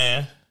man to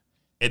man,"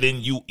 and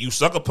then you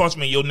sucker punch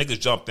me, and your niggas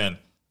jumped in.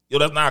 Yo,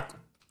 that's not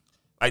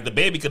like the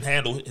baby can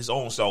handle his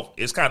own self.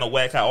 It's kind of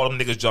whack how all them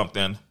niggas jumped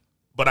in,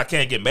 but I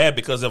can't get mad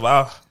because if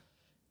I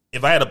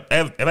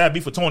had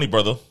beef with Tony,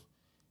 brother,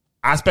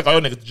 I expect all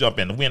your niggas to jump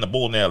in. We in the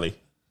bowling alley.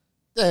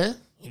 yeah.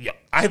 Yeah,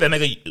 I hit that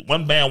nigga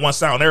one band, one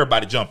sound.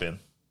 Everybody jump in.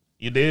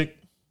 You dig?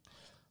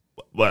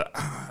 But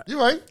You're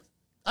right.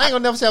 I ain't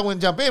gonna never say I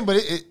wouldn't jump in, but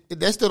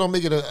that still don't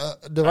make it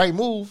the right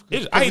move.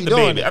 I hate the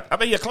baby. I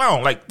think he a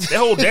clown. Like that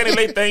whole Danny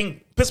Lay thing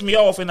pissed me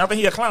off, and I think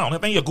he a clown. I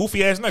think he a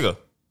goofy ass nigga.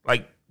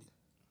 Like,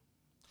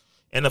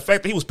 and the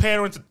fact that he was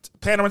pandering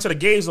to the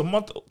gays 2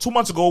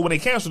 months ago when they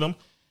canceled him,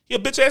 he a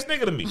bitch ass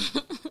nigga to me.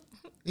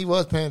 He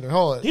was pandering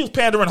hard. He was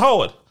pandering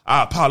hard.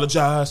 I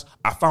apologize.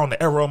 I found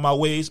the error in my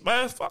ways.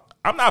 Man, fuck.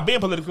 I'm not being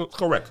politically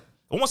correct.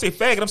 I want to say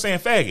faggot. I'm saying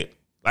faggot.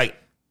 Like,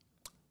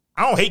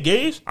 I don't hate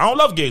gays. I don't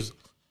love gays.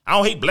 I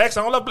don't hate blacks.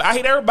 I don't love. I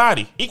hate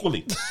everybody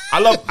equally. I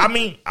love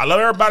everybody.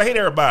 I hate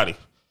everybody.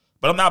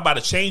 But I'm not about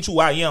to change who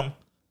I am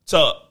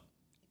to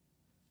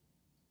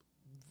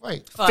for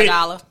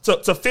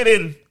 $1 to fit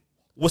in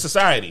with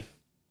society.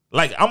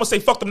 Like, I'm gonna say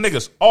fuck them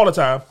niggas all the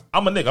time.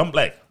 I'm a nigga. I'm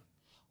black.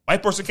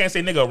 White person can't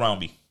say nigga around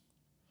me.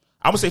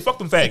 I'm gonna say fuck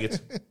them faggots.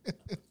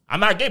 I'm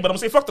not gay, but I'm gonna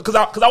say fuck them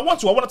because I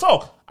want to. I want to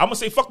talk. I'm gonna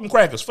say fuck them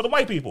crackers for the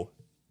white people.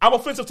 I'm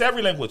offensive to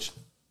every language.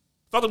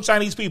 Fuck them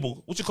Chinese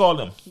people. What you call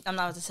them? I'm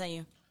not about to tell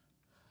you.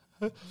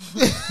 Fuck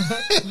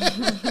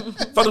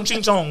them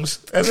ching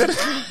chongs. That's it.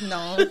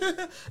 No.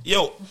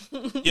 Yo,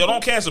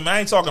 don't cancel me. I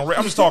ain't talking.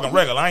 I'm just talking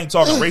regular. I ain't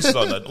talking racist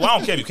or nothing. Well, I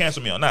don't care if you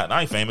cancel me or not.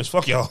 I ain't famous.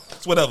 Fuck y'all.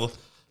 It's whatever.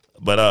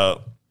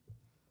 But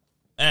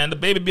and the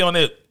baby be on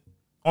that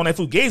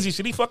fugazi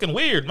shit. He fucking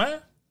weird, man.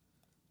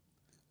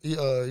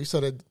 You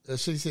saw that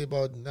shit he said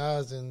about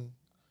Nas and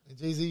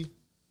Jay-Z?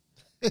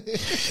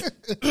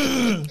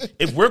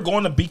 If we're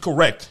going to be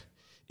correct,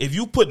 if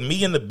you put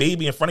me and the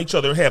baby in front of each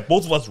other and have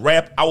both of us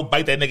rap, I will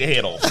bite that nigga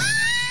head off.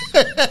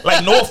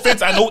 Like, no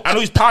offense, I know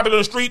he's popular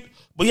in the street,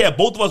 but yeah,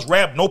 both of us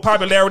rap, no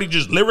popularity,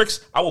 just lyrics.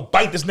 I will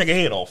bite this nigga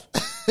head off.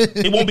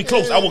 It won't be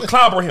close. I will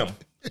clobber him.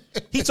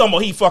 He talking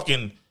about he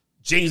fucking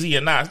Jay-Z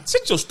and Nas.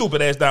 Sit your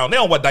stupid ass down. They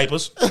don't wear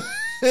diapers.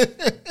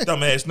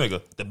 Dumb ass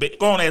nigga.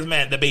 Grown ass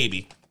man, the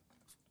baby.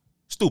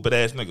 Stupid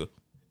ass nigga.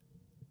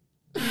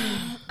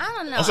 I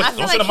don't know. I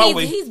feel like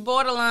he's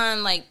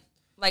borderline like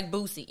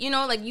Boosie. You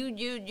know, like you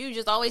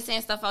just always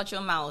saying stuff out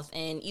your mouth,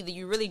 and either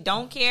you really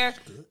don't care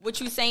what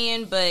you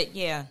saying, but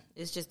yeah,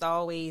 it's just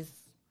always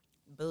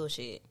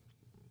bullshit.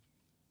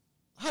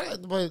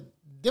 But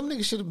them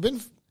niggas should have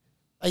been.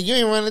 Like, you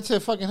ain't run into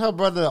fucking her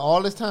brother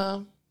all this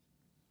time.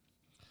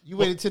 You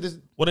waited till this.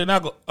 Well, they're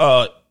not.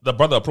 The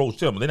brother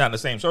approached him. They're not in the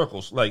same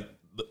circles. Like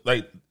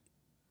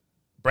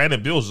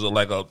Brandon Bills is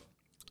like a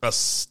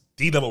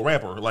D-level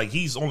rapper. Like,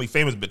 he's only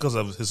famous because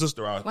of his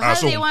sister. Well, how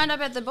did they wind up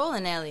at the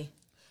bowling alley?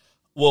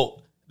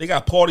 Well, they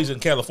got parties in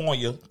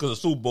California because of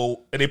Super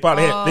Bowl, and they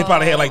probably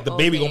had like the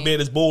baby gonna be at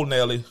this bowling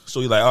alley. So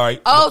he's like, all right.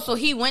 Oh, so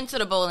he went to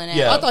the bowling alley.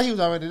 Yeah, I thought he was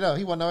already there.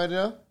 He wasn't already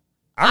there.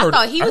 I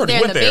thought he was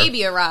there and the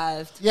baby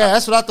arrived. Yeah,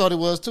 that's what I thought it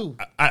was too.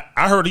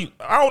 I heard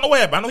I don't know what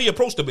happened. I know he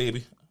approached the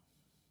baby.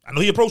 And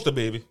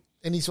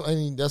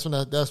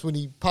that's when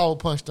he power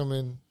punched him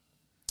and.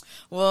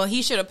 Well,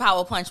 he should have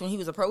power punched when he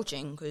was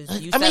approaching because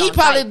he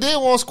probably did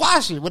want to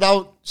squash it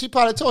without. She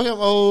probably told him,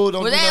 "Oh,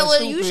 don't."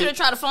 Well, you should have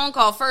tried a phone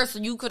call first, so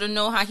you could have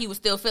known how he was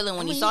still feeling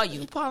when he saw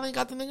you. He probably ain't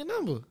got the nigga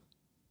number.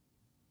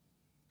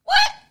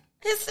 What?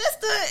 His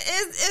sister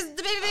is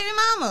the baby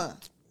mama.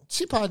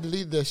 She probably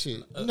deleted that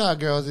shit. You know how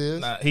girls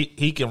is. Nah,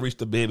 he can reach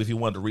the baby if he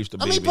wanted to reach the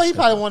baby. But he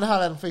probably wanted to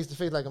holler at him face to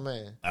face like a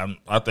man.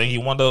 I think he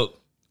wanted to.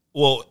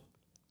 Well.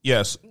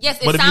 Yes.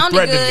 But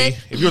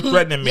if you're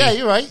threatening me, yeah,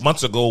 you're right.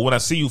 Months ago, when I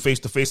see you face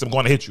to face, I'm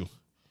going to hit you.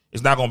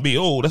 It's not going to be,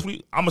 that's what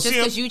I'm gonna see him.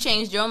 Just because you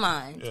changed your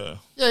mind. Yeah,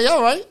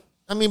 y'all right.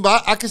 I mean,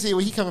 but I can see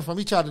where he coming from.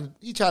 He tried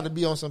to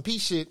be on some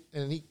peace shit,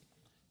 and he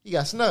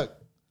got snuck.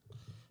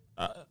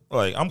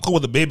 Like, I'm cool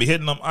with the baby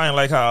hitting him. I ain't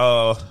like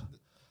how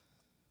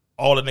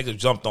all the niggas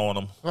jumped on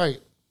him. Right.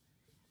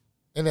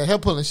 And that hair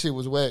pulling shit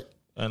was whack.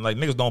 And like,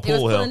 niggas don't pull hair.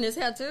 He was pulling his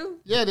hair too?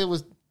 Yeah, they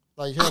was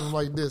like him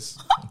like this.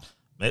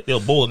 They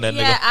were bullying that nigga.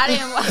 Yeah, I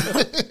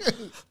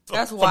didn't.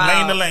 That's wild. From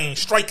lane to lane,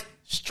 strike.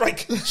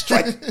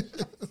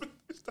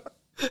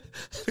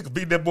 Nigga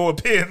beat that boy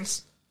with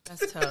pins.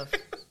 That's tough.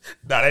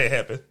 Nah, that ain't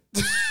happen.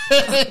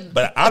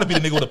 But I'd be the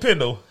nigga with a pin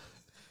though.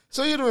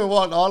 So you done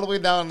walked all the way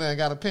down there and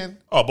got a pin?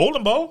 Oh,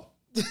 bowling ball.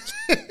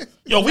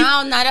 Yo,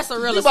 no, that's a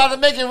real. You about to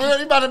make it real?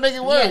 You about to make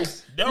it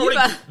worse?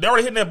 Yeah. They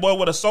already hitting that boy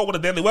with assault with a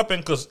deadly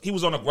weapon because he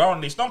was on the ground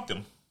and they stumped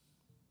him.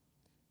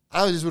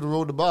 I just would have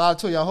rolled the ball. I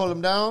told y'all hold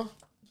him down.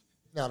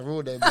 Now to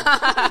roll that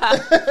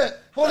bitch.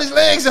 Hold his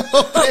legs up.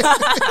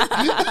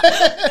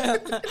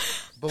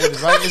 But with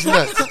his right in his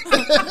nuts.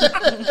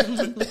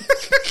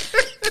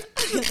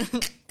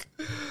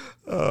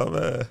 Oh,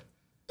 man.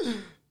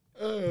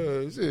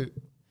 Shit.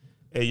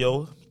 Hey,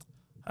 yo.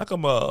 How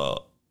come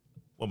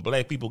when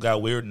black people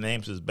got weird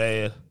names is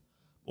bad,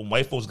 when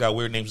white folks got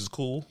weird names is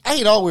cool? I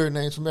hate all weird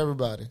names from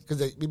everybody because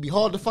they be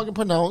hard to fucking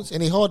pronounce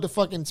and they hard to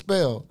fucking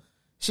spell.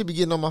 Shit be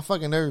getting on my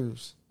fucking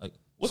nerves. Like,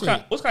 what's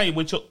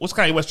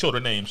Kanye West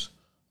children names?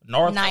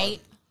 North? Night.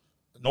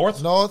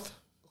 North? Night?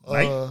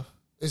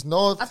 It's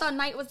North. I thought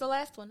Night was the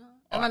last one,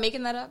 huh? Am I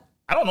making that up?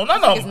 I don't know none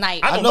of them. It's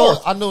Night. I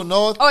know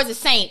North. Or is it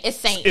Saint? It's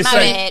Saint. It's My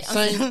Saint. bad.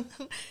 Saint.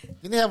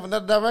 Didn't they have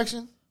another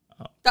direction?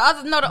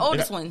 The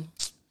oldest one.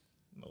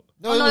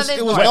 No,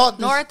 it was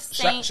North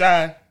Saint.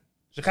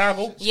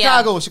 Chicago?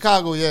 Yeah.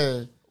 Chicago,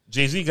 yeah.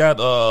 Jay-Z got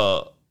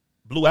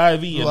Blue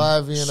Ivy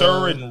and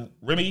Sir and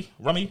Remy.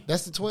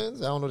 That's the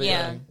twins? I don't know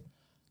their name.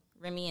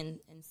 Remy and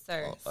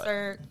Sir.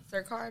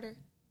 Sir Carter.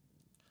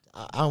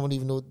 I don't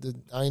even know.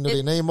 I ain't know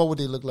their name or what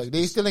they look like.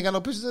 They still ain't got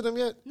no pictures of them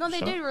yet? No, they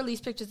did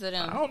release pictures of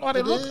them. I don't know how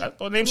they look. I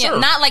thought named Yeah, Sir.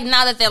 not like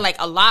now that they're like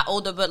a lot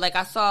older, but like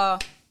I saw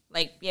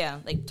like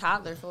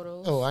toddler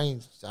photos. Oh,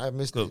 I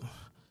missed it.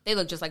 They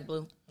look just like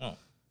Blue. Oh,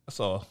 I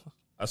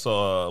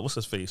saw what's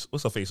his face?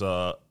 What's her face?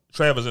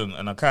 Travis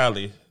and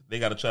Kylie. They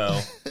got a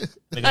child.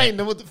 I didn't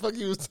know what the fuck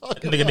he was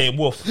talking Nigga about. named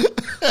Wolf.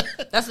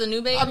 That's the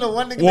new baby. I know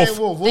one nigga Wolf. named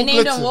Wolf. They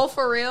named him Blitzer. Wolf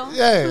for real.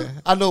 Yeah,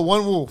 I know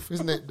one Wolf.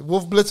 Isn't it?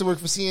 Wolf Blitzer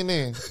worked for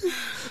CNN.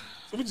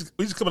 We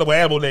just coming up with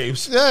animal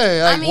names. Yeah,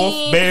 like I mean-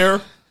 Wolf,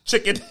 bear,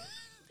 chicken.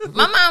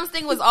 My mom's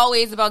thing was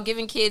always about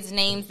giving kids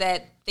names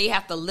that they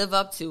have to live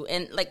up to,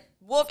 and like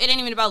Wolf, it ain't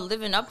even about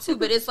living up to,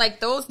 but it's like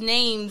those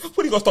names. What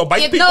are you gonna start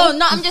biting people?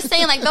 No, I'm just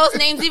saying like those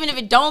names, even if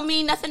it don't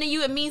mean nothing to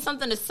you, it means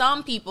something to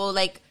some people.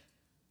 Like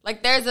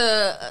there's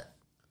a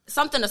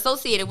something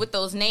associated with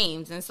those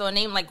names, and so a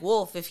name like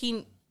Wolf, if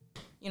he,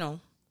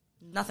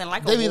 nothing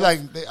like they a be wolf. like,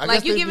 I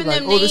guess you they giving be like,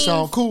 them oh, this names.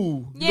 sound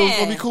cool. You know what's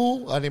gonna Yeah. be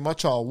cool? I named my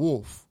child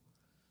Wolf.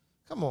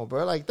 Come on,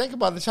 bro. Like, think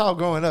about the child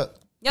growing up.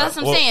 Yeah, that's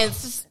what I'm Well- saying.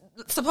 It's just,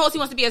 suppose he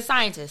wants to be a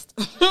scientist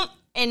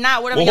and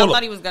not whatever Well, y'all hold thought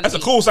up. he was going to be.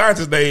 That's a cool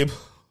scientist name.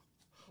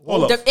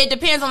 Hold up. It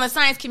depends on the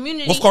science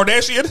community. Wolf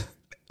Kardashian?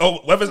 Oh,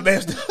 whatever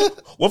his name.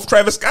 Wolf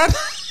Travis Scott?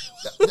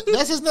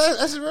 That's his name.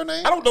 That's his real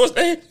name. I don't know his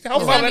name. It's got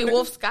to be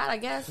Wolf Scott, I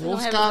guess. He Wolf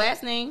don't have Scott. his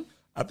last name.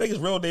 I think his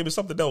real name is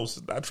something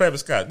else. Not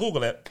Travis Scott.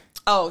 Google that.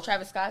 Oh,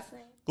 Travis Scott's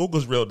name?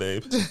 Google's real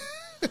name.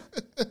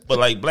 But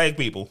like black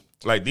people,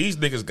 like these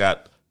niggas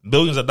got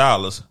billions of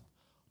dollars.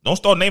 Don't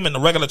start naming the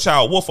regular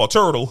child Wolf or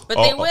Turtle. But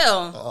they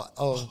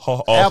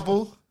will.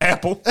 Apple.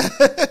 Apple.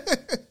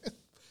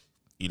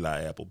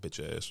 Eli Apple, bitch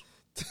ass.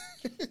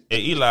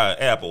 Hey, Eli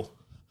Apple.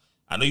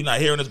 I know you're not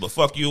hearing this, but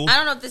fuck you. I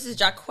don't know if this is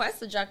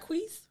Jaquez or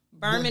Jaquez.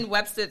 Berman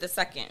Webster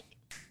II.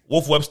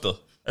 Wolf Webster.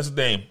 That's his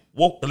name.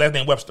 Wolf, the last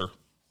name Webster.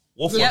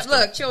 Wolf Yep, Webster.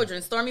 look,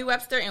 children. Stormy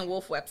Webster and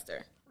Wolf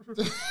Webster.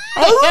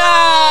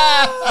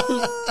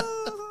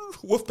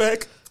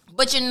 Wolfpack.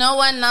 But you know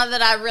what? Now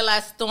that I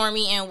realize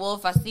Stormy and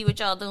Wolf, I see what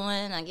y'all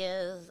doing, I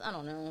guess. I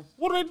don't know.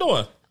 What are they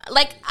doing?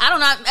 Like, I don't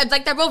know. It's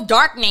like they're both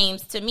dark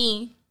names to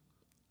me.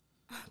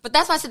 But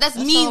that's why I said that's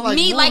me sound like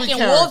me movie liking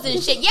wolves and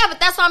characters. shit. Yeah, but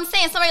that's what I'm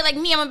saying. Somebody like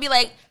me, I'm gonna be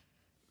like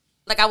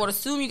I would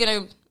assume you're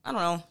gonna, I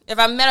don't know. If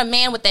I met a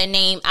man with that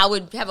name, I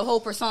would have a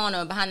whole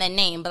persona behind that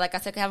name. But like I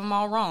said, I could have them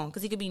all wrong.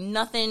 Because he could be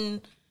nothing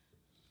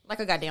like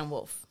a goddamn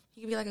wolf.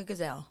 He could be like a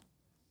gazelle.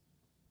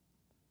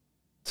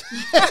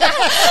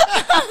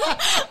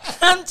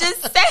 I'm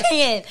just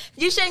saying.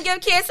 You shouldn't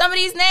give kids some of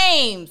these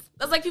names.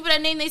 That's like people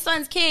that name their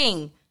sons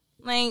King.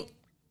 Like,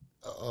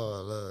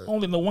 Lord.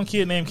 Only know one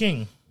kid named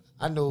King.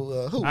 I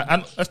know who.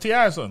 That's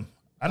T.I.'s son.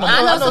 I know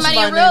somebody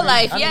in real named-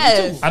 life, I know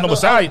yes. me too. I know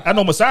Messiah. I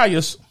know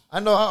Messiah's. I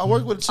know. I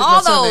work with a chick All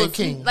that's son named those.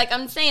 King. Like,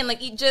 I'm saying, like,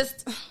 he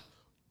just...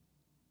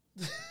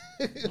 Why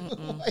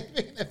you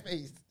making that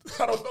face?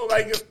 I don't know,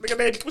 like, nigga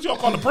name, what you gonna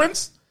call the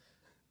Prince?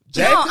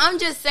 Jack? No, I'm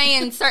just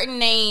saying certain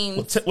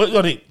names. What you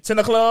gonna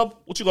Tenor Club?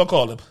 What you gonna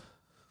call him?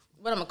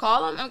 What I'm going to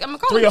call him? I'm going to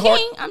call Three him of heart-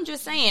 King. I'm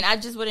just saying. I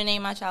just wouldn't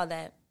name my child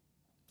that.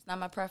 It's not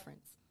my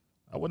preference.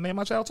 I wouldn't name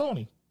my child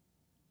Tony.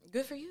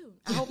 Good for you.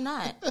 I hope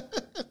not.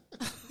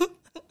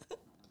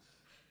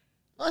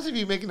 Why she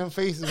be making them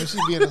faces when she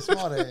being a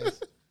smart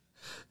ass?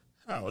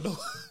 I don't know.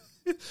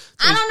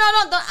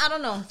 I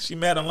don't know. She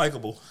mad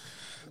unlikable.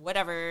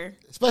 Whatever.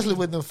 Especially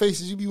with them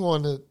faces, you be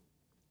wanting to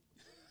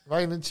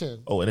right in the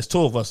chin. Oh, and it's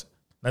two of us.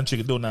 Nothing she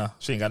can do now.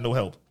 She ain't got no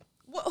help.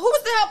 Who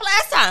was the help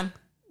last time?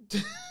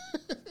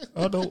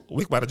 Oh no,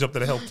 Wick about to jump to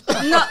the help.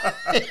 No.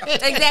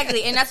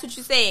 Exactly. And that's what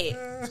you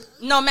said.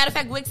 No, matter of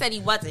fact, Wick said he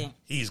wasn't.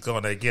 He's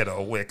gonna get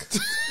a Wick.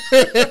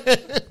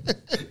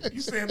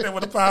 You said that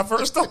when the pod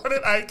first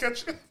started. I ain't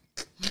catch you.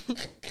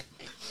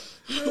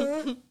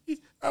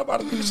 I'm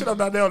about to beat the shit up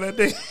down there on that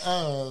day.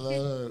 Oh,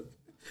 Lord.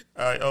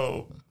 All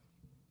right,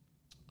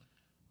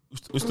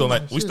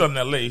 we still in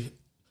LA.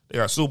 They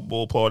got Super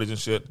Bowl parties and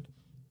shit,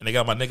 and they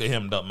got my nigga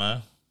hemmed up,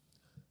 man.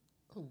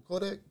 Who,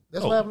 Kodak?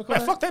 That's what happened to man,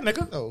 Kodak? fuck that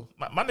nigga. Oh.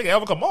 My nigga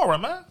Alvin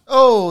Kamara, man.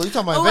 Oh, you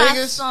talking about I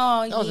Vegas?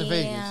 saw, that was in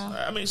Vegas.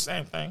 yeah. I mean,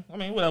 same thing. I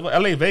mean, whatever.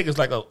 LA Vegas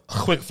like a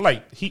quick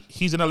flight.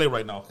 He's in LA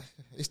right now.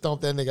 They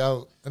stomped that nigga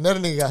out. Another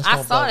nigga got I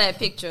stomped saw out. that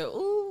picture.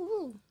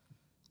 Ooh.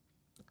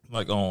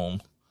 Like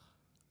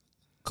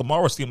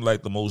Kamara seemed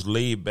like the most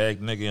laid back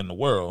nigga in the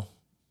world.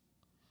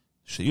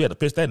 Shit, you had to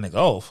piss that nigga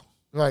off.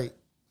 Right.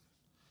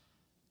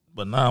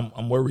 But now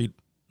I'm worried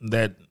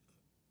that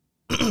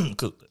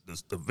because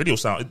the video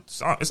sound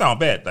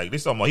bad. Like they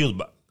talking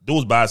about dude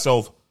was by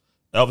himself.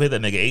 Elvin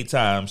hit that nigga 8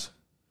 times.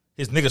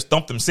 His nigga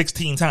stumped him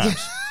 16 times.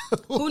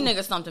 Who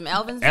nigga stumped him?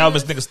 Elvin's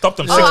Nigga stumped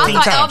him Oh, 16 I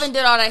thought times. Elvin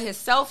did all that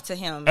himself to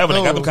him. Elvin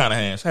ain't got No. them kind of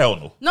hands. Hell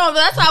no. No, but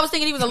that's why I was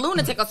thinking he was a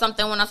lunatic or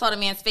something when I saw the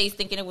man's face,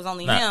 thinking it was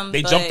only Nah, him.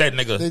 they but jumped that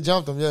nigga. They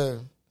jumped him, yeah.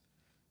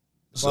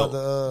 So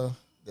About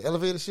the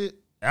elevator shit.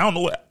 I don't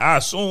know. I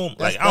assume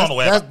I don't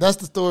know. That's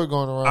the story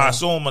going around. I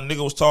assume a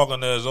nigga was talking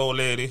to his old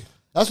lady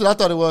That's what I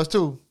thought it was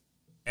too.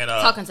 and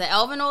Talking to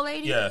Elvin, old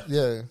lady? yeah.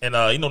 Yeah. And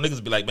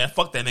niggas be like, man,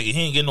 fuck that nigga.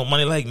 He ain't getting no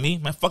money like me.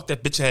 Man, fuck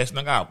that bitch ass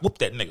nigga. I'll whoop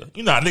that nigga.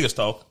 You know how niggas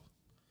talk.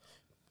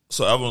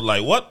 So I was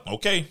like, what?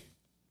 Okay.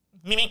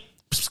 Me.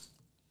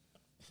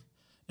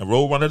 And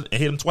Roll runner and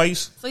hit him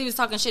twice. So he was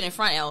talking shit in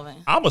front of Elvin.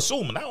 I'm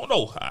assuming. I don't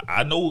know.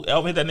 I know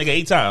Elvin hit that nigga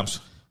 8 times.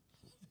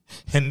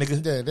 And nigga,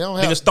 Yeah, they don't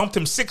have- nigga stumped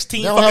him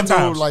 16 They don't fucking have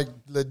no times. like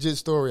legit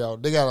story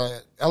out. They got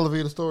an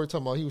elevator story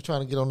talking about he was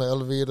trying to get on the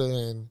elevator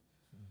and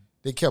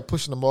they kept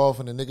pushing them off,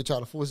 and the nigga tried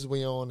to force his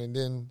way on, and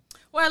then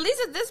Well, at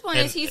least at this point,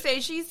 it's he say,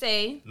 she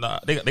say. Nah,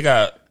 they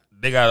got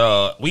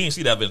we ain't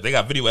see that evidence. They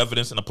got video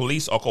evidence, and the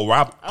police are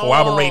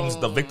corroborating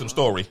the victim's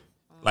story.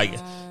 Like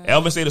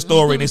Elvin said the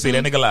story, and they say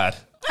that nigga lied.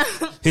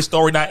 His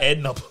story not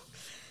adding up.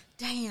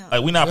 Damn.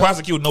 Like we not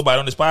prosecuting nobody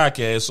on this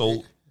podcast,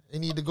 so they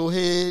need to go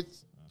ahead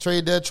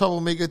trade that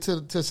troublemaker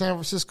to San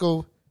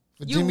Francisco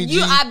for Jimmy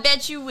G. I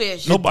bet you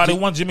wish. nobody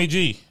want Jimmy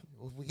G.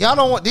 Y'all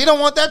don't want. They don't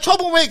want that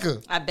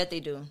troublemaker. I bet they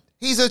do.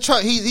 He's a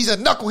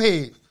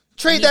knucklehead.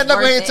 Trade that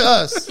knucklehead to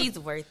us. He's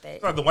worth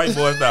it. Like the white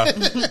boys now.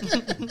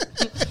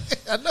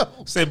 I know.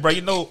 Say, bro,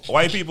 you know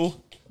white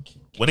people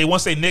when they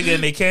want to say nigga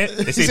and they can't,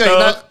 they say He say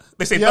thug. knuck-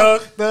 They say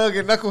Yup, thug. thug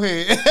and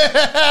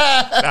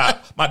knucklehead. Nah,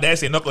 my dad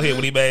say knucklehead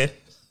when he bad.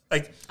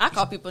 Like I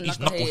call people these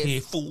knuckleheads.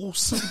 knucklehead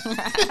fools.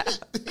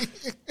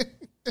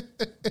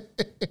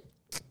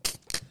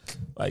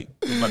 Like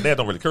my dad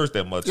don't really curse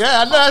that much.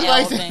 Yeah, I know. That's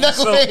why he said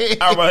So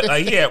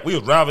knucklehead. we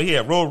was driving. He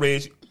had road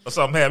rage or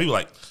something. Happened. He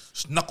was like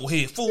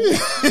knucklehead fool.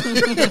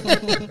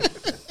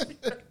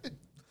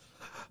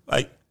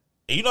 Like,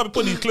 and you know, I be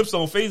putting these clips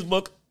on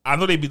Facebook. I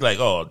know they be like,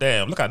 "Oh,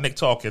 damn, look how Nick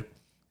talking."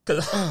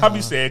 Because I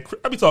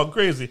be talking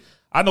crazy.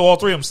 I know all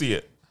three of them see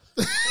it.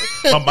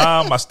 My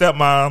mom, my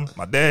stepmom,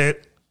 my dad.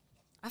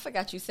 I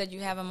forgot you said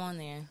you have him on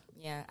there.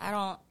 Yeah, I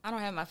don't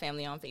have my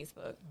family on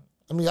Facebook.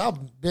 I mean,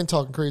 I've been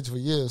talking crazy for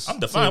years. I'm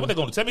defiant. What they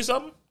going to tell me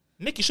something?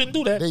 Nick, you shouldn't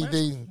do that.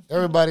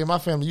 Everybody in my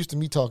family used to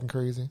me talking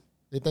crazy.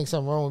 They think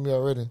something wrong with me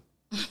already.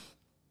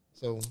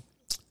 So,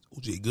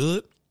 OJ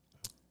good.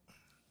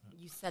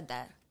 You said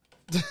that.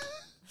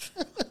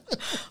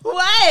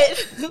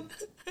 What?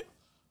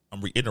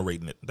 I'm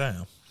reiterating it.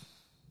 Damn.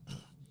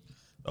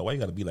 Oh, why you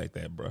got to be like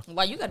that, bro?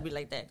 Why you gotta be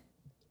like that?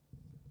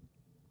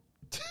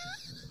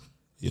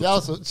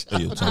 y'all so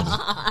Hey, yo, Tony,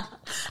 Oh,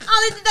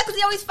 they did that because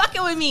he always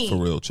fucking with me. for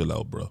real, chill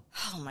out, bro.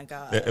 Oh my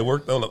god. It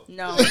worked though. Look.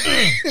 No.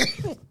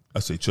 I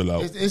say chill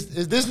out.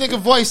 Is this nigga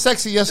voice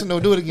sexy? Yes or no?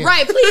 Do it again.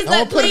 Right, please,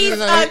 I'm gonna put it in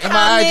my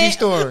comment. IG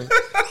story.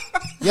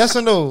 Yes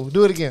or no?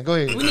 Do it again. Go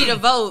ahead. We need a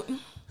vote.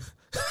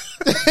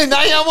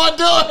 Now y'all want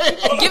to do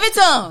it. Give it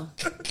to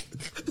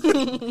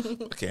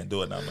him. I can't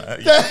do it now,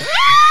 man.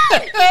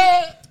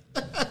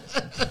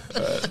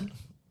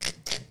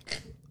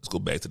 Let's go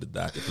back to the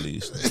doctor,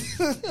 please.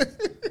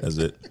 That's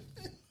it.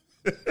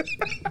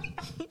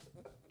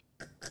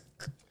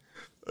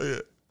 Yeah.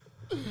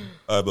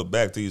 But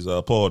back to these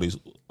parties.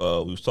 We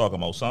was talking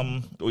about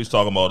something. We was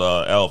talking about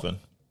Alvin.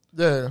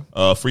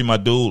 Yeah. Free my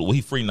dude. Well,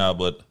 he free now,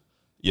 but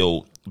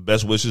yo,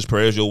 best wishes,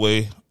 prayers your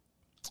way.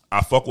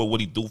 I fuck with what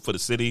he do for the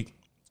city.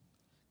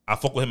 I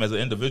fuck with him as an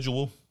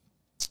individual.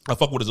 I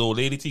fuck with his old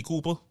lady, T.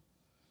 Cooper.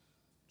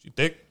 She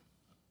thick.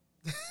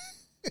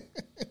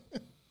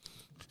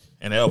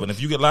 And Alvin,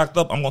 if you get locked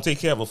up, I'm gonna take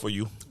care of her for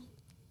you.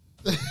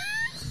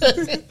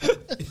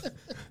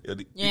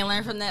 You ain't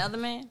learn from that other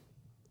man?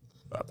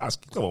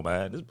 Come on,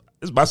 man.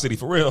 This is my city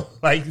for real.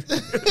 Like,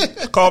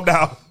 calm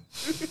down.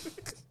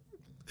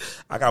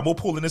 I got more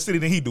pull in this city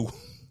than he do.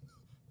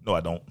 No,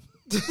 I don't.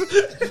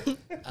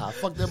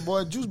 Fuck that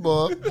boy Juice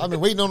Bob. I've been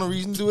waiting on a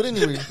reason to do it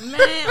anyway.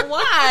 Man,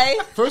 why?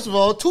 First of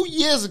all, 2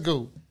 years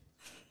ago,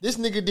 this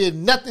nigga did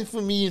nothing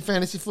for me in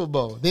fantasy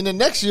football. Then the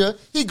next year,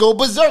 he go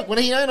berserk when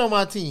he ain't on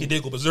my team. He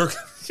did go berserk.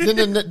 Then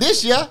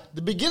this year,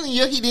 the beginning of the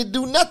year, he didn't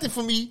do nothing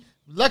for me.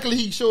 Luckily,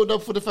 he showed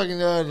up for the fucking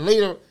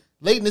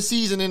late in the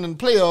season and in the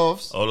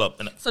playoffs. Hold up.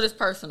 So this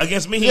person.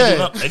 Against me, he ain't do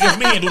nothing. Against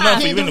me, he ain't do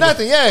nothing. He for ain't you do anyway.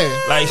 nothing,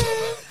 yeah. Like,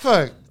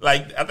 Fuck.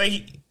 like I think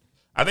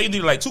he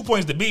needed like 2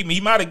 points to beat me.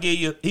 He might have gave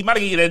you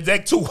that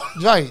exact 2.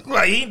 Right.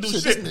 Like he ain't do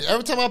Shit, shit. this nigga,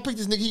 every time I pick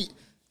this nigga,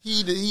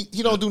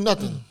 he don't do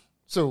nothing.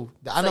 So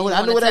I know you where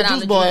wanna that tear down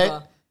juice the boy juice at.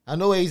 bar. I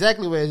know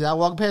exactly where it is. I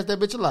walk past that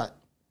bitch a lot.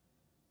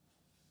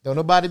 Don't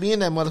nobody be in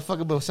that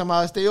motherfucker, but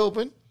somehow it stay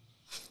open.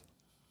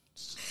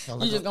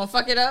 You just gonna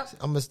fuck it up?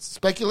 I'm a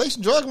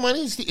speculation. Drug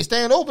money is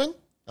staying open.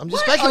 I'm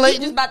just What?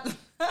 speculating. Oh, you just about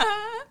to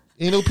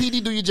You know,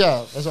 PD, do your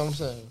job. That's all I'm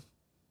saying.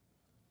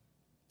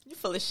 You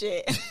full of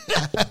shit.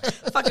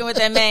 Fucking with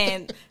that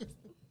man.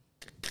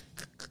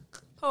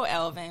 Poor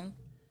Elvin.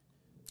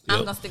 I'm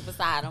Yep. gonna stick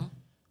beside him.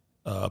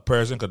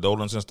 Prayers and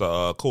condolences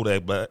to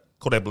Kodak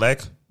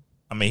Black.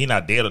 I mean, he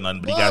not dead or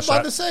nothing, but What he I got about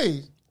shot. to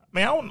say?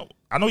 Man, I don't know.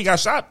 I know he got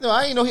shot. No,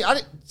 I ain't know.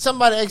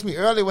 Somebody asked me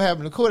earlier what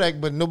happened to Kodak,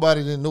 but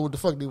nobody didn't know what the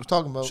fuck they was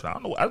talking about. I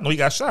don't know. I know he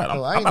got shot.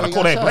 Oh, I I'm ain't not know a he got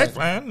Kodak shot. Black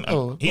fan.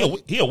 Oh,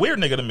 He a weird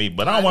nigga to me,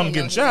 but I don't I want him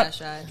didn't getting know he got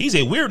shot. shot. He's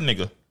a weird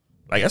nigga.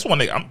 Like that's one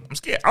nigga. I'm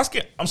scared.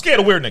 I'm scared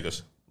of weird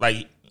niggas.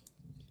 Like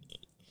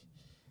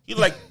he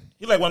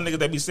like one nigga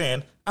that be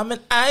saying, "I'm an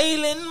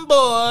island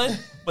boy,"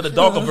 but a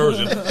darker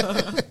version.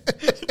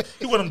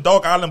 He one of them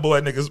dark island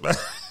boy niggas, man.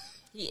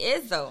 He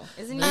is though,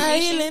 isn't he?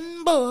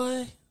 Island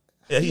boy.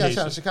 Yeah, He got is.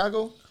 shot in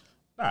Chicago.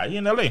 Nah, he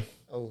in L.A.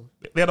 Oh,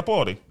 They had a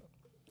party.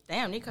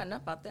 Damn, they cutting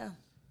up out there.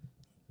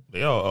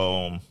 They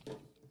all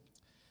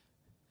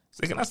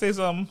say, can I say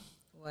something?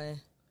 What?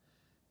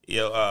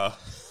 Yo,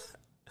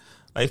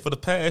 like for the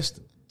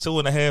past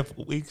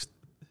 2.5 weeks,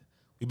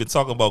 we've been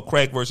talking about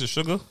crack versus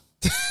sugar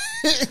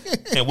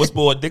and what's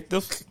more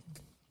addictive.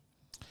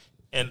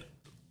 And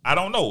I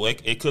don't know.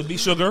 It could be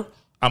sugar.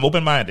 I'm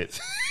open-minded.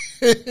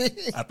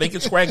 I think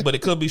it's crack, but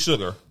it could be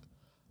sugar.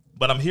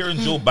 But I'm hearing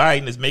Joe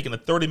Biden is making a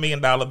 $30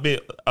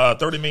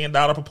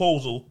 million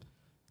proposal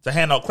to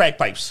hand out crack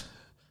pipes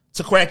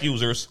to crack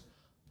users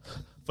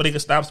so they can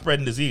stop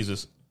spreading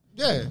diseases.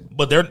 Yeah,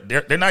 but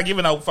they're not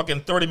giving out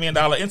fucking $30 million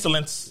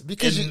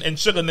insulins and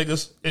sugar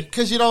niggas.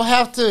 Because you don't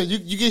have to.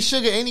 You get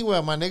sugar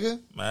anywhere, my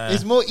nigga. Man.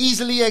 It's more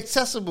easily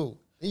accessible.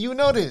 And you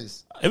know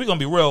this. If we're gonna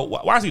be real,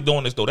 why is he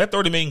doing this though? That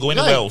 $30 million go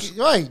anywhere else.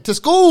 Right, to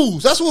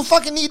schools. That's who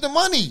fucking need the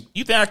money.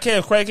 You think I care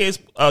if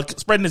crackheads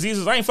spreading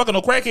diseases? I ain't fucking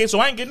no crackheads, so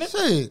I ain't getting it.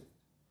 Shit.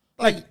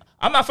 Like,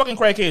 I'm not fucking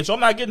crackheads, so I'm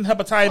not getting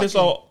hepatitis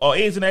or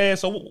AIDS in the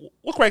ass. So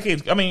what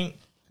crackheads? I mean,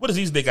 what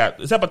disease they got?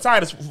 It's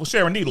hepatitis for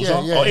sharing needles,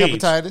 Yeah, or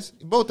AIDS. hepatitis.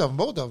 Both of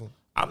them.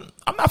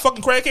 I'm not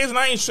fucking crackheads, and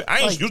I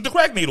ain't used the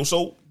crack needle.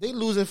 So they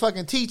losing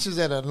fucking teachers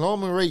at an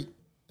alarming rate,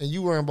 and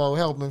you worrying about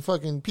helping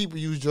fucking people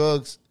use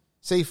drugs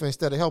safer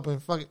instead of helping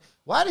fucking.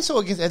 Why are they so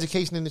against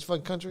education in this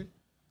fucking country?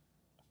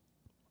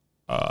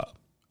 I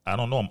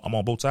don't know. I'm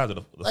on both sides of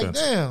the like,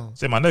 fence. Damn.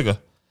 Say, my nigga,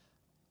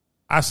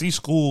 I see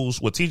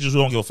schools with teachers who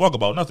don't give a fuck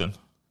about nothing.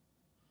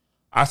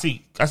 I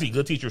see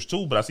good teachers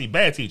too, but I see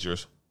bad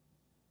teachers.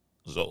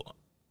 So,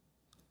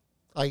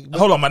 like,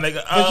 hold on, my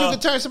nigga. But you can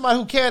turn somebody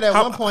who cared at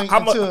one point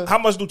into how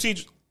much do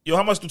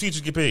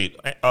teachers get paid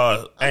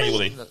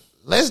annually?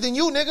 Less than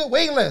you, nigga.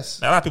 Way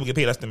less. Now, a lot of people get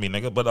paid less than me,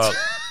 nigga. But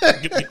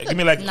give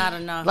me like not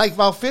enough. Like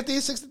about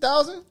 50,000,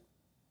 60,000,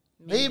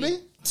 maybe.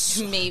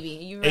 Maybe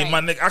you right. Hey, my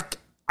nigga,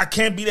 I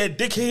can't be that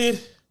dickhead.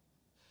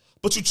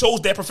 But you chose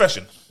that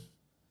profession.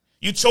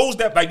 You chose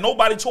that. Like,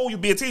 nobody told you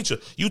to be a teacher.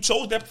 You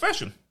chose that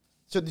profession.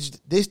 So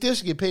they still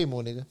should get paid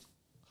more, nigga.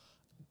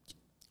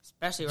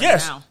 Especially right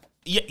now.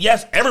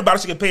 Yes, everybody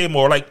should get paid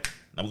more. Like,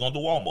 now we're gonna do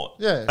Walmart.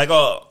 Yeah. Like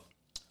a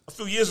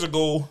few years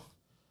ago,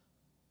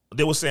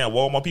 they were saying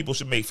Walmart people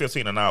should make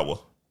 $15 an hour.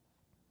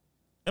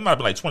 It might have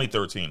been like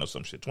 2013 or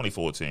some shit,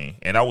 2014.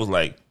 And I was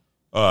like,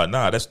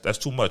 nah, that's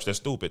too much. That's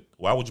stupid.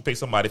 Why would you pay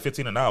somebody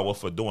 $15 an hour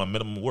for doing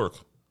minimum work?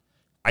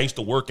 I used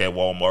to work at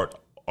Walmart.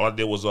 All I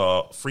did was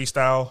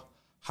freestyle,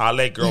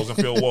 holla at girls, and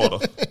fill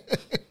water.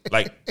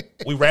 Like,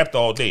 we rapped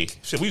all day.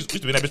 Shit, we used to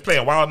be in that bitch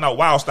playing Wild Now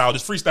Wild style,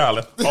 just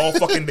freestyling all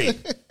fucking day.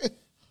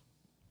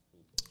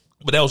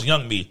 But that was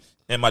young me.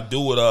 And my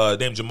dude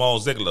named Jamal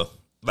Ziegler,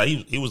 like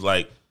he was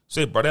like,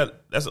 shit, bro,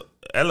 that's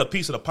a little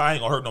piece of the pie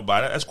ain't gonna hurt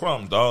nobody. That's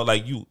crumbs, dog.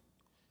 Like, you.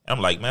 And I'm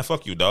like, man,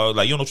 fuck you, dog.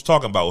 Like, you don't know what you're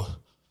talking about.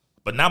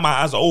 But now my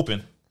eyes are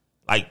open.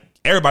 Like,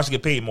 everybody should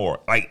get paid more.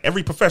 Like,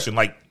 every profession.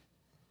 Like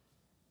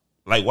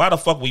why the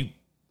fuck we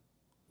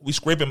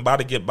scraping by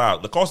to get by?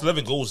 The cost of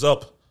living goes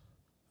up.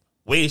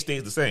 Wage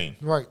stays the same.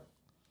 Right.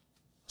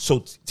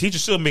 So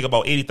teachers should make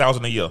about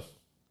 $80,000 a year.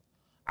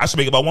 I should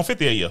make about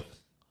 $150 a year.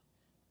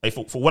 Like,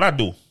 for what I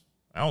do.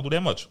 I don't do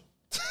that much.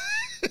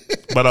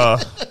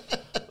 But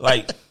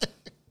like,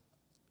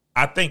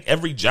 I think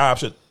every job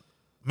should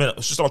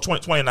start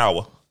 20 an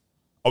hour.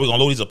 Are we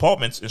gonna load these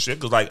apartments and shit?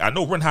 Because like, I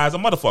know rent high as a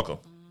motherfucker.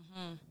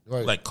 Mm-hmm.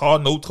 Right. Like car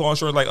note, car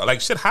insurance,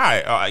 like shit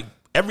high. Like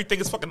everything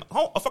is a fucking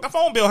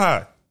phone bill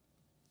high.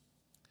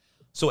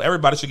 So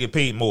everybody should get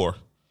paid more,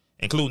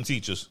 including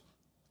teachers.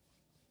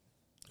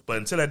 But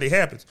until that day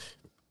happens,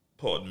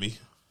 pardon me.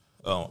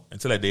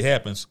 Until that day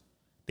happens,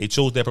 they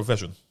chose their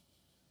profession.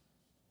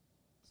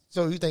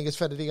 So you think it's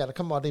fair that they got to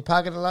come out their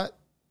pocket a lot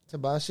to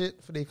buy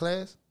shit for their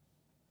class?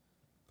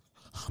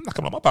 I'm not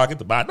coming out my pocket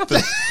to buy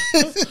nothing.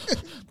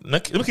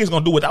 Them kids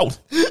gonna do without.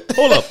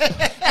 Hold up.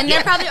 And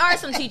there probably are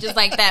some teachers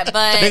like that,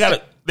 but they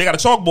got a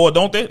chalkboard,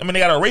 don't they? I mean, they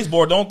got a erase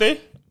board, don't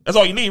they? That's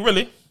all you need,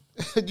 really.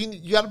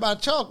 you got to buy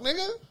chalk,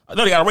 nigga.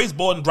 No, they got a erase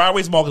board and dry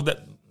erase markers.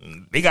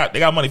 They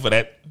got money for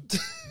that.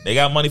 They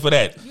got money for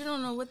that. you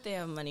don't know what they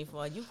have money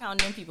for. You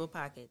count in people's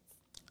pockets.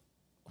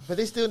 But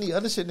they still need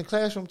other shit in the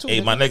classroom too. Hey,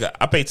 nigga. my nigga,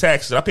 I pay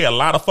taxes. I pay a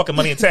lot of fucking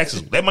money in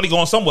taxes. That money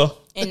going somewhere.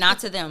 And not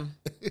to them.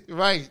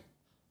 Right.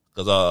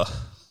 Cause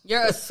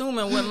You're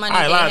assuming what money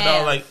I ain't they lying,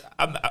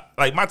 have. dog.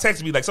 Like my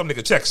taxes be like some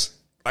nigga checks.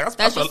 Like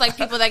That's just like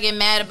people that get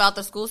mad about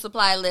the school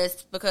supply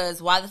list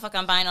because why the fuck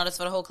I'm buying all this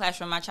for the whole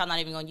classroom? My child not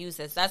even going to use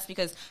this. That's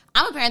because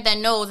I'm a parent that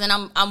knows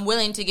and I'm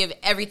willing to give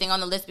everything on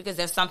the list because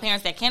there's some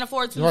parents that can't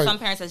afford to, right. Some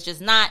parents that's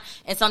just not,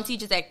 and some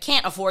teachers that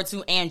can't afford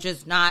to and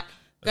just not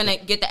gonna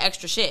get the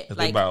extra shit. That's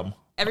like their problem.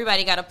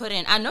 Everybody got to put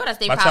in. I know that's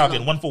their my problem. child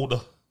getting one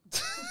folder.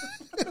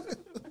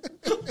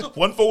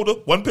 One folder,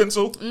 one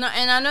pencil. No,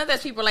 and I know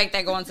there's people like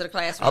that going to the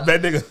classroom. I'm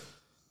that nigga.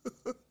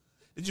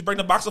 Did you bring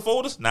the box of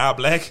folders? Nah,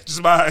 black.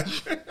 Just mine.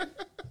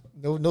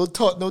 No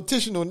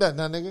tissue, no nothing,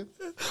 nah, nigga.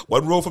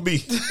 One roll for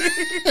me.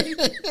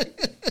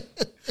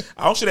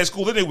 I don't shit at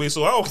school anyway,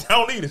 so I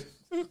don't need it.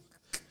 I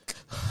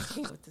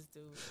can't with this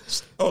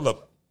dude. Hold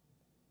up.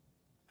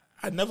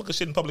 I never could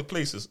shit in public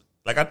places.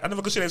 Like, I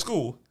never could shit at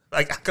school.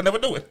 Like, I could never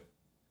do it.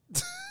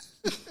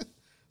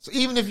 So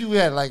even if you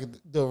had, like,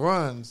 the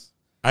runs.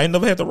 I ain't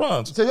never had the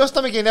runs. So your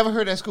stomach ain't never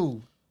hurt at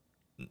school?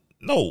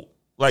 No.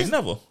 Like,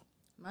 never.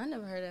 I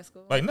never heard at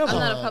school. Like, never. I'm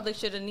not a public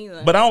shitter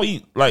neither. But I don't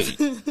eat, like,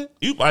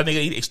 my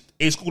nigga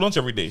ate school lunch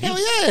every day. Hell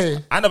yeah.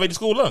 I never ate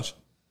school lunch.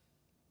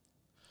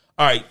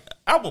 All right.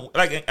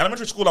 like in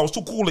elementary school, I was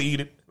too cool to eat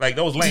it. Like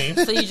that was lame.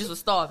 So you just was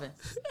starving.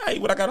 I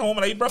ate when I got home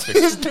and I ate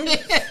breakfast.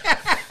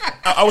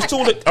 I was too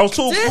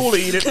cool to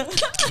eat it.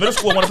 Middle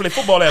school, I wanted to play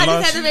football at I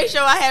lunch. just had to make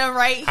sure I had it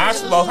right. High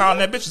school, I was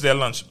hollering at bitches at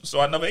lunch, so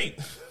I never ate.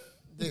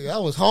 Nigga, I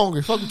was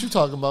hungry. Fuck what you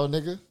talking about,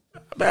 nigga.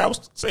 Man, I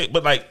was saying,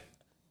 but like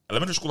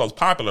elementary school, I was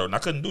popular and I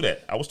couldn't do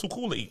that. I was too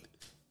cool to eat.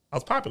 I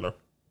was popular.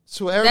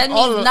 So That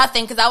means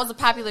nothing because I was a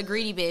popular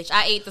greedy bitch.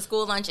 I ate the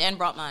school lunch and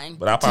brought mine.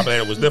 But our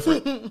popularity was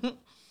different.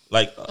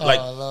 like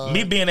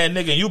me being that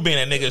nigga and you being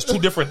that nigga is two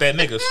different that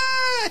niggas.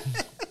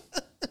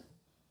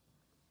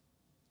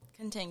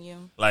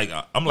 Continue. Like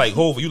I'm like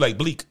Hov, you like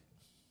Bleak.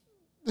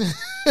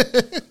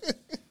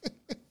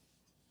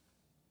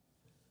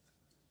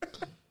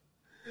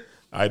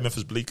 All right,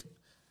 Memphis Bleak.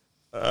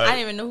 I didn't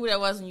even know who that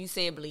was when you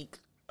said Bleak.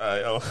 All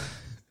right,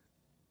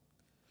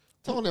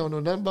 Tony don't know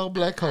nothing about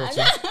black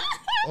culture.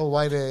 Oh,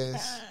 white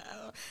ass.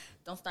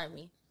 Don't start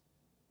me.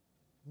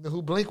 You know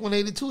who Blink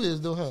 182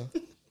 is, though, huh?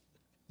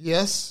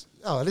 Yes.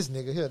 Oh, this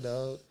nigga here,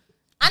 dog.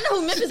 I know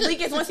who Memphis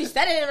Bleak is once he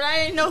said it, but I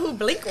didn't know who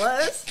Bleak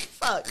was.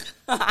 Fuck.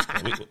 we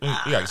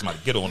gotta get somebody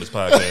to get on this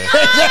podcast.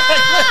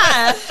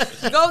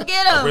 Go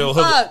get him.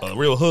 A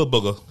real hood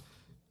booger.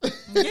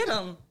 Get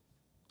him.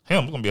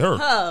 Him, it's gonna be her.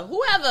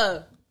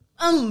 Whoever.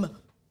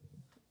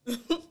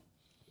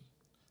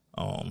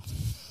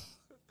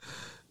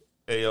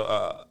 Hey,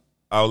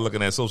 I was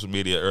looking at social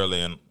media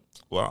earlier, and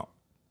well,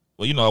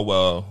 you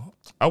know,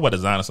 I wear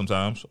designer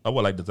sometimes. I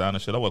wear like designer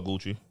shit. I wear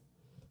Gucci.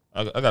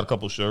 I got a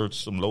couple shirts,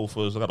 some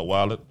loafers. I got a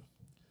wallet.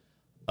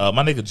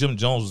 My nigga Jim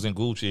Jones was in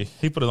Gucci.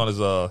 He put it on his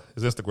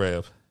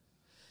Instagram.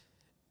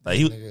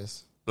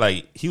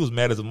 Like he was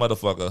mad as a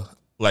motherfucker.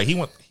 Like he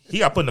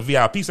got put in the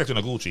VIP section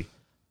of Gucci.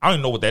 I don't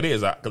even know what that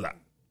is because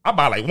I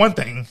buy like one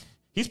thing.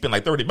 He spent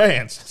like 30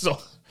 bands. So,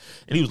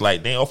 and he was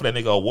like, they ain't offer that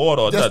nigga a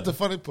water or That's nothing. the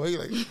funny part. He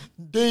like,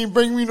 they ain't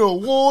bring me no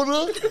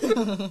water.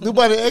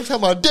 Nobody asked how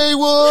my day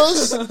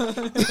was.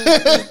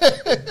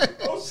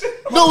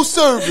 No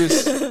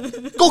service.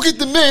 Go get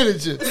the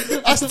manager.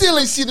 I still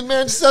ain't see the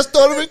manager since I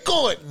started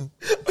recording.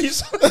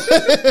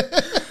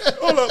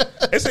 Hold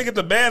up. They say get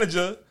the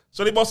manager.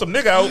 So they bought some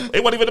nigga out.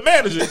 They wasn't even the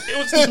manager. It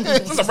was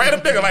just a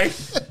random nigga like,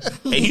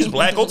 hey, he's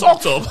black. Go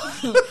talk to him.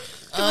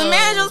 The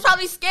manager was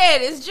probably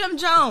scared. It's Jim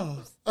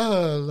Jones.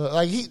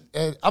 Like he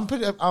did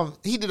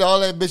all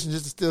that bitching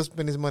just to still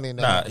spend his money in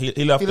that. Nah,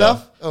 he left. He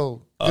left?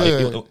 Oh,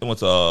 good. He went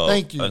to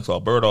Thank you.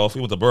 Bird off. He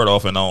went to Bird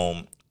off and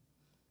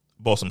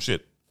bought some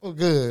shit. Oh,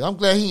 good. I'm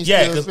glad he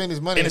still spend his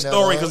money in the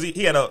story because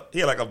he had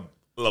like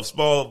a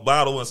small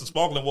bottle and some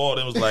sparkling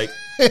water and was like,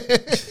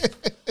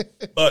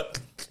 but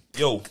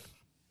yo,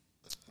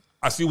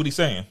 I see what he's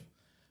saying.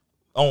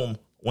 When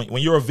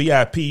you're a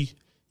VIP,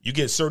 you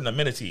get certain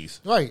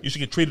amenities. Right. You should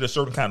get treated a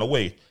certain kind of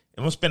way.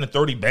 If I'm spending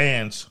 30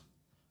 bands,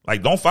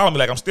 like don't follow me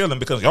like I'm stealing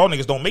because y'all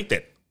niggas don't make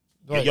that.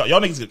 Right.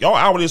 Y'all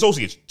hourly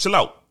associates. Chill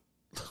out.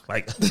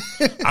 Like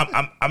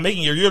I'm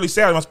making your yearly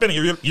salary. I'm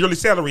spending your yearly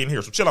salary in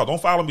here. So chill out.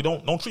 Don't follow me.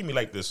 Don't treat me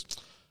like this.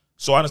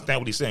 So I understand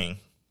what he's saying.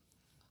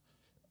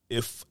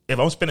 If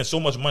I'm spending so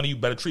much money, you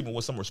better treat me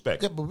with some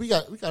respect. Yeah, but we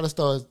got to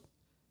start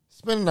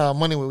spending our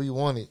money where we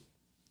want it.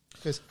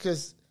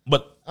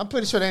 But I'm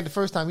pretty sure that ain't the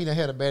first time he done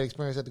had a bad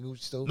experience at the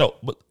Gucci store. No,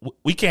 but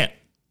we can't.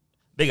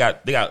 They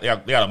got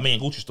a million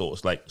Gucci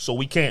stores. Like, so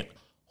we can't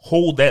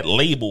hold that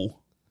label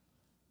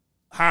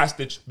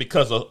hostage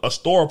because a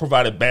store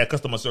provided bad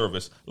customer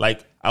service.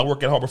 Like, I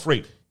work at Harbor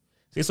Freight.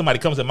 Say somebody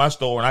comes in my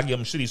store and I give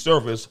them shitty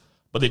service,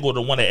 but they go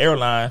to one at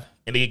airline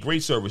and they get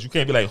great service. You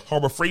can't be like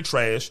Harbor Freight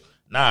trash.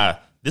 Nah,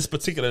 this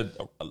particular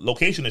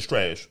location is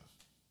trash.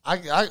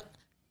 But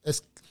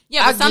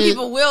some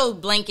people will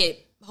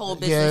blanket whole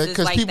businesses. Yeah,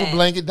 because like people that.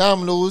 blanket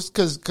Domino's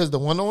because the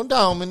one on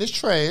Diamond is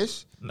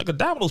trash. Nigga,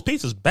 Domino's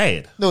pizza's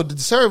bad. No, the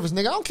service,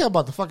 nigga. I don't care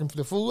about the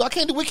food. I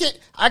can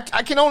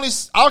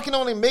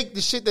only make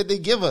the shit that they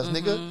give us,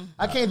 nigga.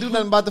 I can't do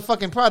nothing about the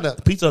fucking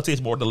product. Pizza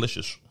tastes more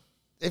delicious.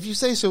 If you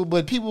say so,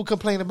 but people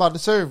complain about the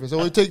service.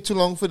 Oh, it take too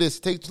long for this,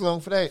 it take too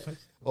long for that.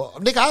 Well,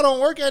 nigga, I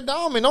don't work at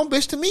Diamond. Don't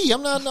bitch to me.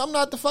 I'm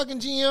not the fucking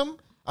GM.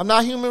 I'm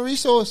not human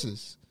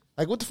resources.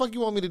 Like, what the fuck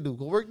you want me to do?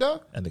 Go work there?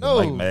 And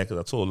nigga Mike mad because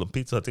I told him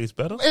pizza tastes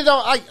better.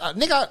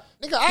 Nigga,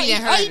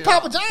 I eat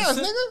Papa John's,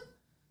 nigga.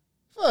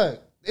 Fuck.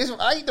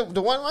 I eat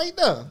the one right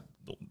there.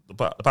 The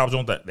Papa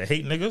John's that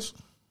hate niggas?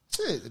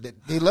 Shit,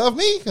 they love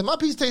me because my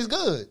pizza tastes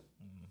good.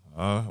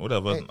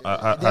 Whatever.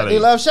 They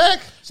love Shaq.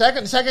 Shaq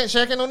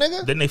ain't no nigga.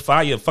 Didn't they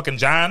fire fucking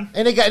John?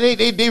 And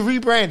they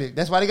rebranded.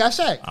 That's why they got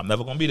Shaq. I'm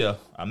never gonna be there.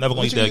 I'm never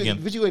gonna eat there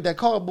again. But you ate that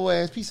cardboard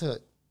ass Pizza Hut.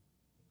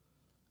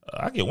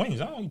 I get wings.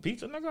 I don't eat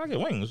pizza, nigga. I get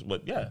wings,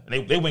 but yeah,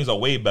 they wings are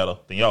way better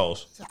than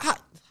y'all's.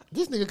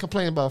 This nigga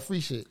complaining about free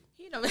shit.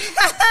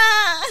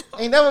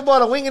 Ain't never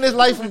bought a wing in his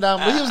life from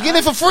Diamond, but he was getting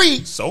it for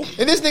free. So,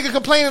 and this nigga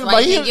complaining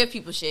like about he give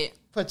people shit.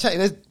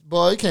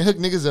 Boy, you can't hook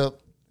niggas up.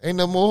 Ain't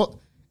no more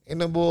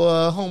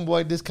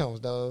homeboy discounts,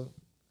 dog.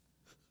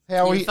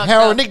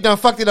 Harold Nick done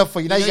fucked it up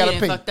for you. Now you gotta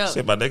pay.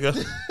 Say my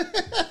nigga.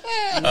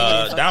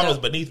 Domino's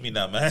beneath me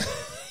now, man.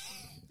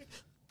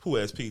 Who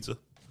has pizza?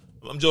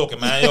 I'm joking,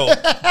 man. Yo, come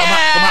holler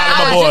at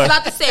my boy. I was just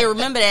about to say,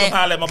 remember that. Come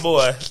holler at my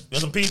boy. You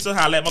want some pizza?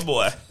 Holler at my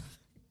boy.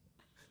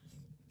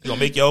 He gonna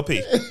make y'all pee.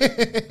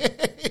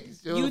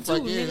 You too,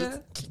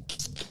 nigga.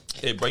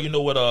 Hey, bro, you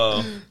know what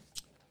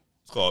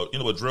it's called? You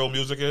know what drill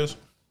music is?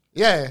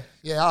 Yeah.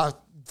 I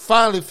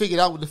finally figured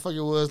out what the fuck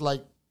it was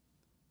like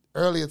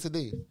earlier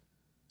today.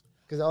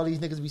 Because all these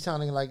niggas be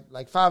sounding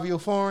like Fabio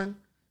Foreign.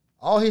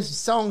 All his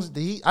songs,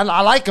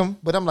 I like them,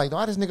 but I'm like,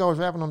 why this nigga always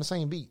rapping on the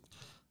same beat?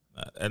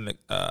 And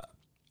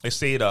they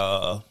say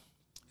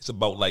it's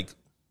about like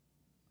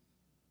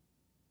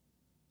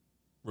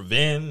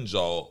revenge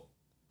or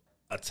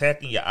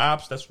attacking your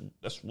ops. That's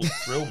what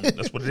drill.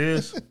 That's what it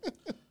is.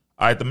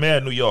 All right, the mayor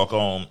of New York,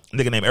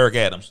 nigga named Eric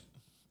Adams.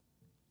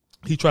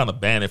 He trying to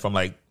ban it from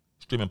like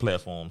streaming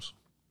platforms,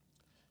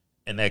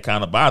 and that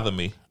kind of bothered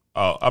me.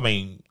 I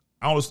mean,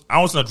 I don't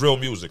listen to drill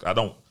music. I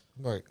don't.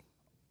 Right.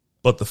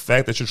 But the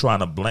fact that you're trying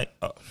to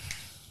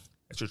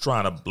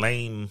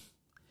blame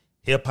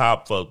hip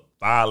hop for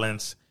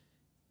violence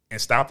and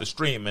stop the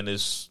streaming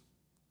that's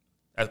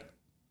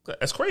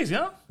crazy,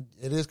 huh?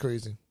 It is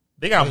crazy.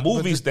 They got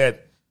movies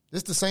that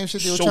it's the same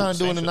shit they were trying to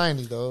do in the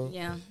 90s, though.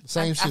 Yeah,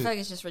 same shit. I feel like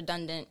it's just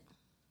redundant.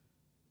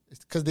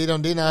 Because they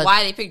not.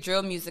 Why they pick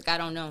drill music, I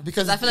don't know.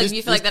 Because I feel like if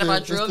you feel like that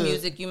about drill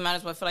music, you might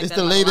as well feel like it's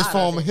that the about latest a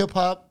lot form of hip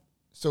hop.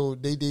 So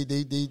they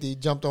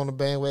jumped on the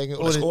bandwagon.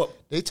 Or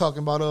they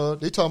talking about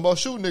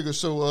shoot niggas.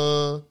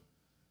 So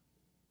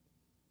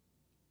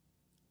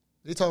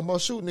they talking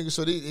about shoot niggas.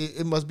 So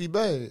it must be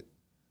bad.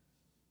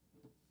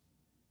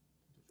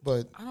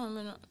 But I don't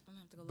remember.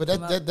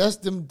 But that's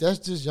them. That's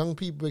just young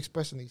people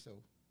expressing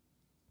themselves.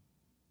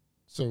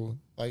 So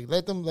like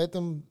let them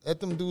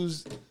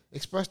dudes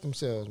express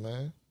themselves,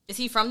 man. Is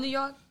he from New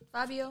York,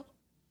 Fabio?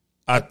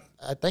 I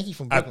think he's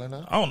from Brooklyn.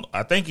 I don't.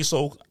 I think he's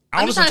so.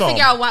 I'm just trying to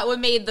figure out what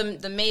made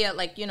the mayor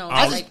like, you know.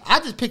 I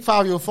just picked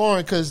Fabio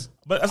Foreign because.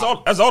 But that's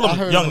all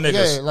them young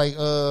niggas. Yeah, like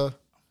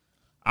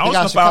I don't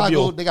know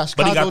Fabio, they got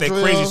Chicago, but he got that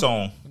drill, crazy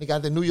song. They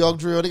got the New York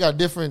drill. They got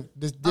different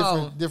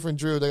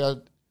drill. They got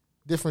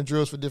different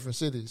drills for different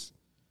cities.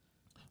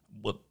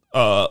 But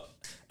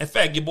in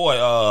fact, your boy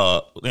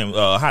named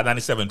Hot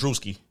 97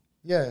 Drewski.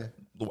 Yeah,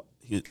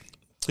 he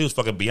was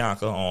fucking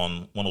Bianca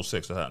on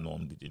 106. I know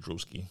him, DJ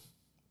Drewski,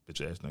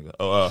 bitch ass nigga.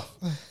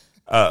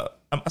 I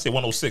say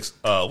 106.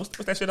 What's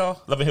that shit?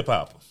 Love and Hip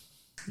Hop.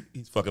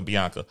 He's fucking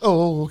Bianca.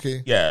 Oh,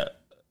 okay. Yeah,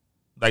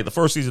 like the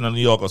first season of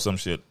New York or some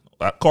shit.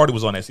 Cardi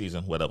was on that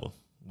season. Whatever.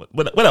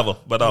 But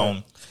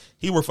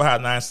he worked for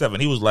Hot 97.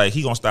 He was like,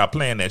 he gonna stop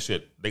playing that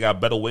shit. They got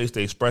better ways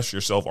to express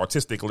yourself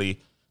artistically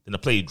than to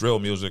play drill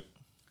music.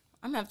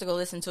 I'm gonna have to go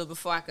listen to it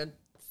before I could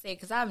say,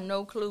 because I have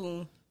no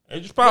clue.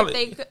 It's just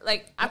probably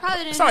I probably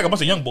didn't. It sound like a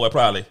bunch of young boy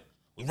probably.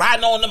 We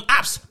riding on them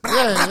ops.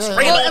 Yeah.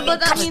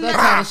 But I mean, that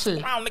kind of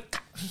shit.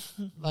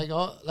 Like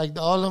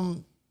all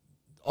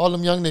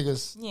them young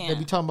niggas. Yeah. They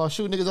be talking about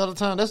shooting niggas all the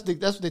time. That's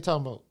what they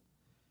talking about.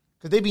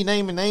 Cause they be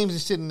naming names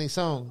and shit in their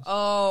songs.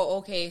 Oh,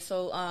 okay.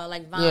 So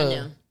like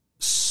Vine.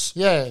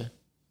 Yeah.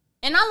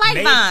 And I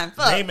like Vine.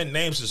 Fuck. Naming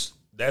names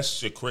that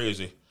shit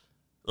crazy.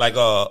 Like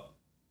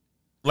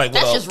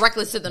that's just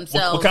reckless to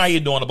themselves. What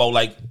Kanye doing about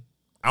like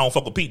I don't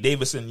fuck with Pete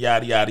Davidson,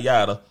 yada yada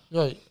yada.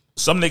 Right.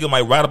 Some nigga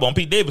might ride up on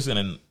Pete Davidson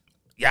and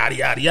yada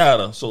yada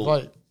yada. So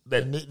right.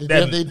 They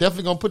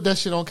definitely gonna put that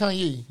shit on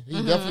Kanye. He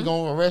definitely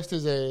gonna arrest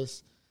his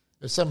ass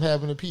if something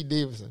happened to Pete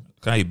Davidson.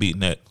 Kanye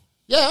beating that.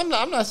 Yeah, I'm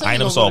not saying I ain't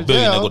never saw a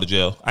billionaire go to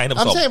jail. I ain't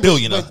never saw a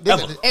billionaire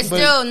ever. It's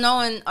still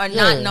knowing or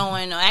not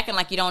knowing or acting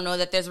like you don't know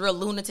that there's real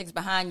lunatics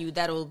behind you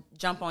that'll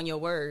jump on your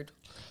word,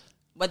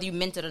 whether you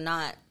meant it or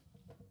not.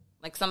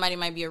 Like somebody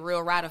might be a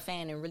real Ryder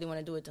fan and really want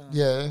to do it to him.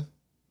 Yeah,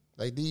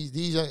 like these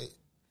young,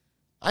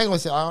 I ain't gonna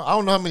say I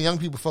don't know how many young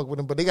people fuck with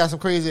them, but they got some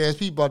crazy ass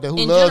people out there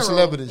who love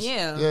celebrities.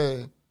 Yeah.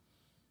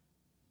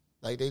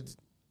 Like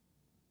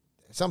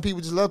some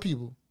people just love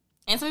people.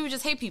 And some people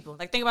just hate people.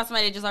 Like, think about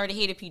somebody that just already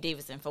hated Pete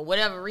Davidson for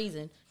whatever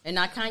reason, and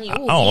not Kanye. I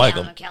don't like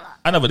him.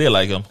 I never did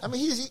like him. I mean,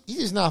 he's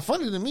just not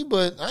funny to me,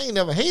 but I ain't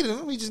never hated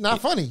him. He's just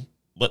not funny.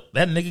 But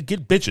that nigga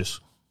get bitches.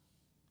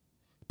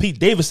 Pete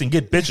Davidson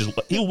get bitches.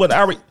 He with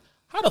Ari.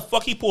 How the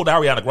fuck he pulled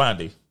Ariana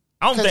Grande?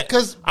 I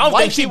don't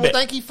think she bad.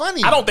 Think he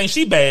funny. I don't think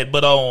she bad,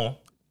 but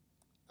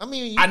I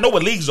mean, I know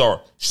what leagues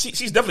are.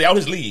 She's definitely out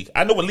his league.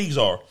 I know what leagues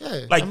are.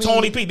 Yeah, like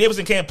Tony Pete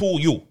Davidson can't pull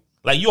you.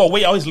 Like you are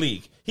way out his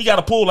league. He got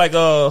to pull like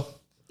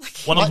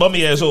one of them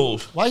bummy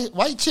assholes.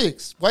 White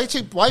chicks. White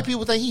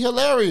people think he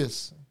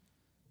hilarious.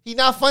 He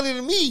not funny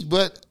to me,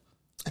 but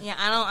yeah,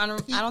 I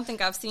don't think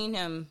I've seen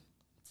him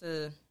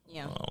to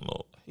I don't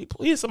know.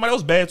 He had somebody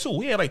else bad too.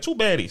 He had like two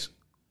baddies.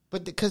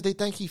 But because they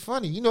think he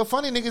funny. You know,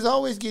 funny niggas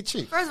always get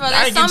chicks. First of all,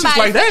 there's somebody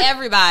like for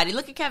everybody.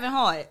 Look at Kevin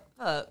Hart.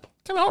 Fuck.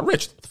 Kevin Hart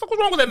rich. What the fuck was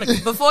wrong with that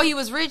nigga? Before he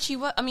was rich, he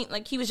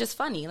was just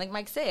funny. Like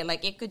Mike said,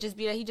 like it could just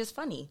be that he just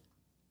funny.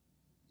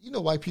 You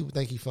know, white people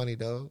think he funny,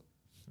 dog.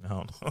 I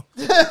don't know.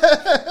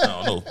 I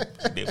don't know.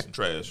 He did some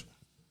trash.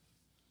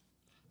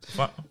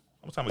 What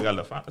time we got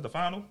left? At the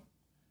final?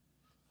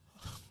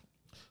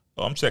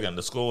 Oh, I'm checking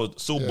the score.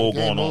 Super Bowl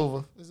going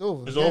on. It's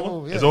over. It's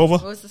over? Yeah. It's over?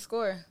 What's the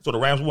score? So the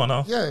Rams won,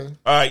 huh? Yeah.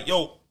 All right,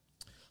 yo.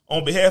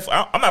 on behalf,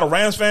 I'm not a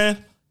Rams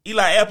fan.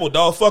 Eli Apple,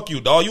 dog, fuck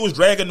you, dog. You was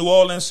dragging New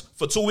Orleans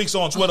for 2 weeks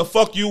on Twitter.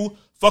 Fuck you.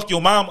 Fuck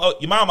your mom.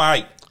 Your mama,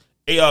 right?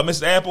 Hey,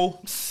 Mr.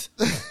 Apple.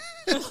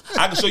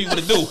 I can show you what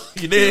to do.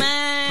 You did?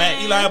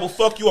 Man, Eli Apple,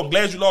 fuck you. I'm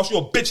glad you lost. You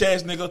a bitch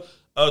ass nigga.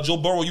 Joe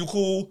Burrow, you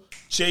cool.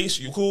 Chase,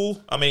 you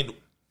cool. I mean,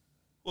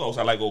 who else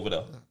I like over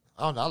there?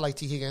 I don't know. I like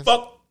T. Higgins.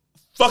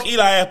 Fuck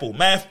Eli Apple,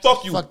 man.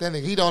 Fuck you. Fuck that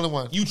nigga. He the only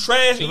one. You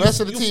trash. The rest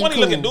of the you team funny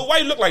cool. looking dude. Why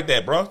you look like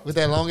that, bro? With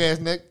that long ass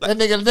neck. That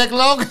nigga neck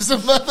long as a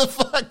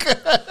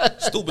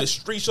motherfucker. Stupid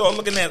street short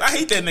looking ass. I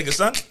hate that nigga,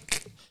 son.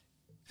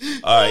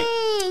 All right.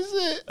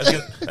 Oh,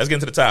 Let's get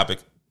into the topic.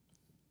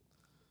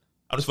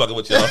 I'm just fucking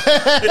with y'all. Look,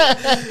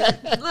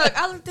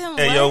 I looked at him.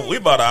 Hey, yo, we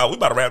about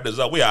to wrap this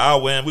up. We an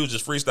hour in. We was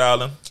just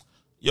freestyling.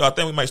 Yo, I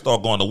think we might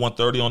start going to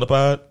 1:30 on the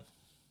pod.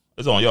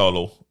 It's on y'all,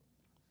 though.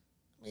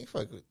 Man,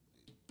 fuck it.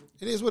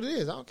 It is what it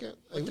is. I don't care.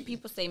 What do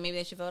people say? Maybe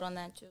they should vote on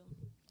that too.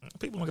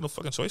 People don't get no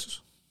fucking choices.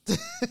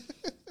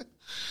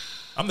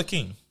 I'm the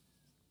king.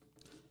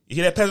 You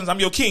hear that, peasants? I'm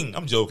your king.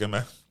 I'm joking,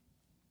 man.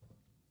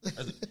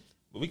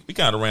 We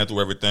kind of ran through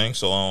everything,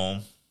 so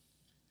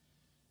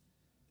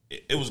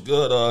it was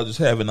good just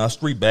having our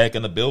street back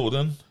in the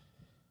building.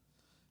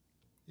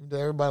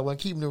 Everybody want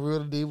to keep it real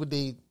today with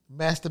their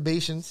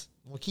masturbations.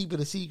 Want to keep it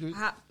a secret.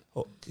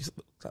 Oh, can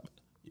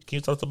you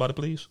tell us about it,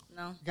 please?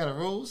 No. Got a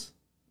rose?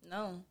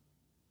 No.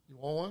 You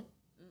want one?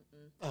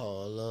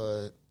 Oh,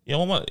 Lord. You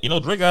know what? You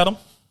know Drake got him.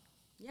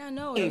 Yeah, I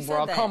know. Hey,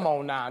 bro, come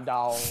on now,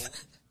 dog.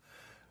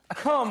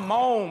 Come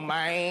on,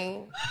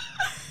 man.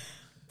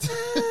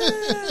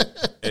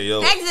 Hey,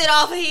 yo. Exit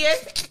off of here.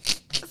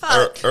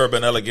 Fuck.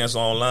 Urban Elegance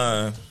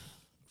Online.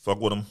 Fuck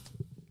with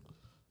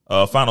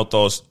him. Final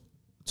thoughts.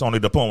 Tony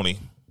the Pony.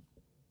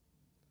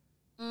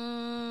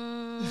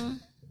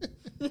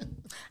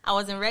 I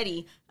wasn't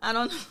ready. I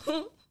don't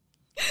know.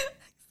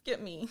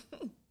 Skip me.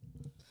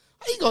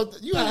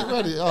 You ain't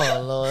ready.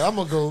 Oh, Lord. I'm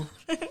going to go.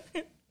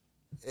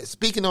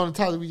 Speaking on the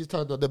topic we just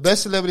talked about, the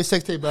best celebrity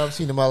sex tape I've ever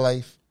seen in my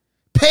life.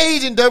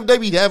 Paige in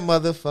WWE, that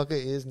motherfucker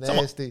is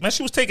nasty. Man,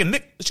 she was taking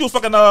Nick. She was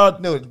fucking No,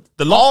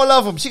 all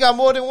of them. She got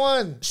more than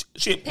one.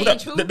 She put up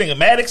the thing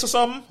Maddox or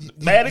something.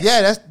 Maddox.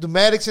 Yeah, that's the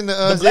Maddox and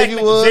the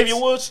Xavier Woods. Xavier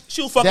Woods.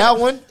 She was fucking that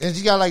one, and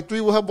she got like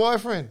 3 with her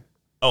boyfriend.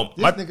 Oh,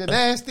 This nigga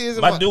nasty as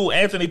a my dude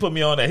Anthony put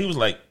me on that. He was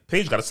like,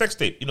 Paige got a sex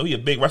tape. You know, he a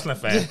big wrestling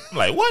fan. I'm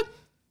like, what?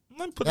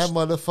 That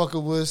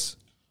motherfucker was.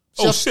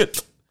 Oh shit,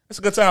 that's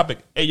a good topic.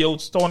 Hey yo,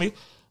 Tony,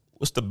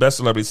 what's the best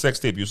celebrity sex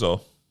tape you saw?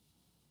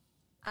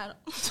 I don't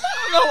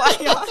know why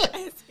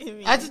y'all asking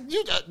me.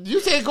 You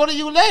said go to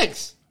you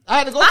next. I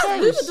had to go first.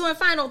 We were doing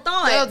final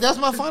thought. That's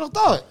my final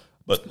thought.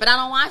 But I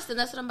don't watch them.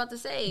 That's what I'm about to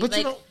say. But like,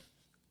 you don't.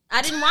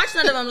 I didn't watch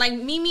none of them. Like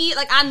Mimi,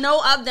 like I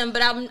know of them,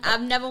 but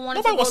I've never wanted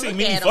Nobody to go wants to see look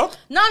Mimi at them. fuck.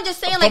 No, I'm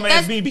just saying like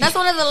that's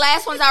one of the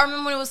last ones I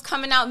remember when it was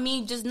coming out.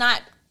 Me just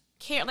not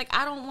care. Like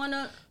I don't want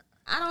to.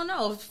 I don't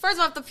know. First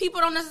of all, if the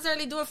people don't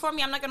necessarily do it for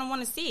me, I'm not gonna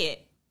want to see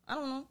it. I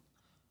don't know.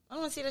 I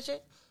don't want to see that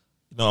shit.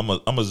 you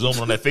know, I'm a zoom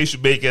on that facial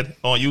bacon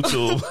on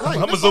YouTube.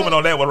 I'm a zooming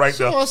on that one right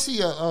there. I want to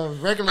see a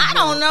regular. I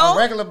don't know. A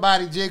regular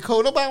body J.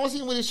 Cole. Nobody want to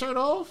see him with his shirt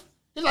off.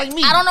 He's like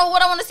me. I don't know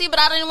what I want to see, but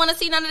I didn't want to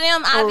see none of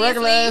them. A Obviously,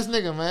 regular ass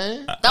nigga,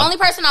 man. the only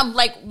person I'm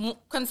like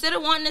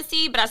considered wanting to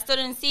see, but I still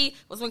didn't see,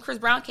 was when Chris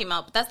Brown came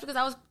out. But that's because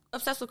I was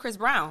obsessed with Chris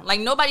Brown. Like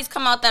nobody's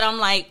come out that I'm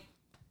like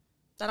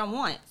that I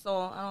want. So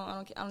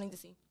I don't need to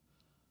see.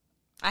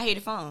 I hate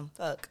it for him.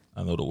 Fuck.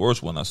 I know the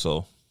worst one I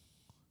saw.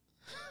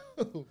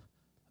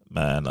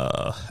 Man,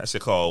 that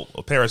shit called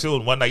Paris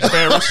Hilton, One Night in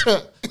Paris.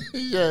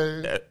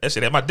 Yeah. That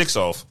shit had my dicks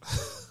off.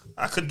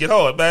 I couldn't get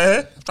hard,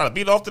 man. I'm trying to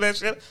beat off to that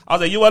shit. I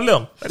was like,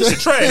 ULM. That shit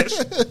trash.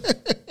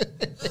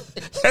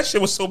 That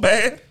shit was so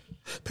bad.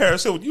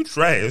 Paris Hilton, you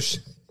trash.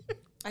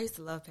 I used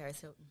to love Paris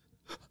Hilton.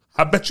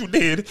 I bet you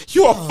did.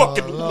 You a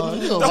fucking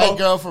Lord, you a white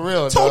girl for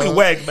real, Tony dog.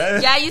 Wag,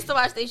 man. Yeah, I used to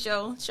watch their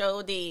show.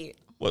 Show did.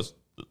 Was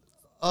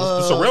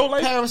surreal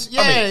life? Paris,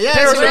 I mean, yeah,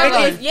 Paris surreal and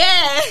life. Nikki?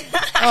 Yeah.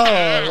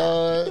 Oh,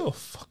 Lord. You a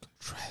fucking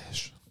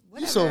trash.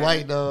 You so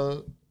white,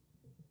 dog.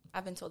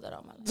 I've been told that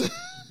all my life.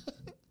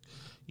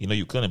 You know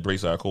you couldn't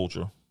embrace our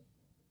culture.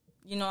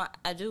 You know,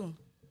 I do.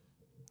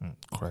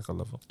 Crack, I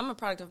love her. I'm a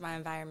product of my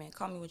environment.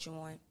 Call me what you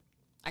want.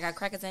 I got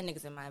crackers and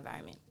niggas in my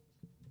environment.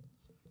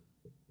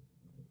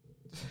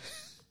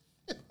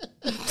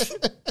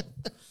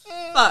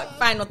 Fuck,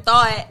 final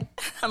thought.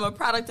 I'm a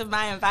product of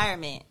my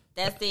environment.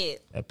 That's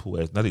it. That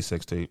poo ass nutty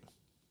sex tape.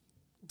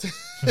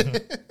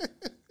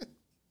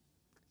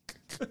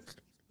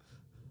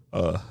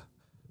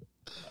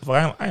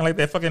 I ain't like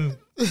that fucking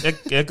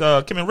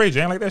Kim and Ray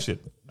J. I ain't like that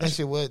shit. That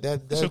shit what?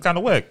 That Shit kind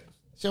of whack.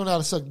 she don't know how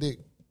to suck dick.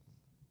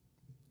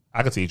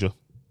 I could teach you.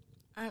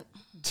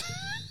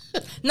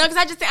 No, because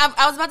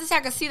I was about to say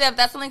I could see that.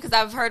 That's something because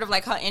I've heard of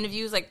like her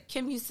interviews. Like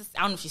Kim used to,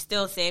 I don't know if she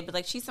still say it, but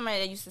like she's somebody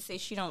that used to say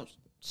she don't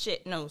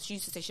shit. No, she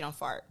used to say she don't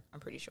fart. I'm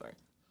pretty sure.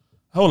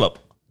 Hold up.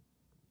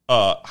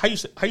 How you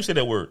say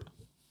that word?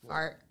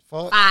 Fart.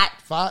 Fart.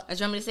 Fart. As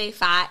you want me to say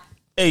fart.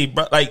 Hey,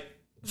 bro, like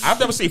I've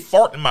never say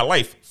fart in my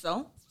life.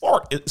 So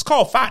Fart. It's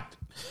called fart.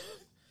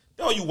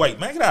 Yo, you white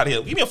man, get out of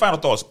here. Give me a final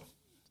thoughts.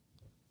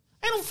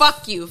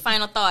 fuck you.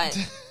 Final thought.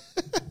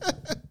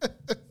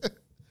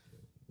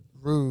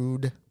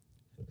 Rude.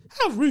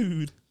 How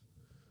rude.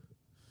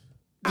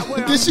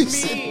 Did she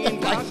sit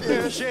up like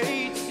this?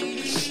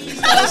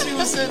 She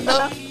was sitting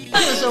up.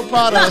 I was so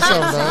proud of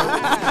herself,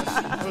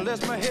 man.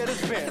 Unless my head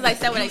is bent. Because I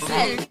said what I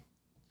said.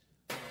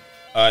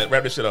 All right,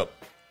 wrap this shit up.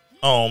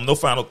 No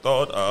final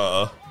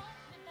thought.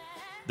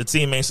 The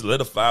team ain't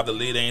solidified. The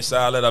lead ain't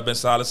solid. I've been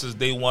solid since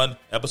day one.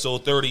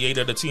 Episode 38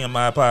 of the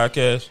TMI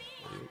podcast.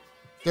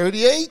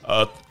 38?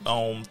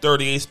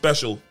 38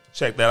 special.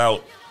 Check that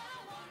out.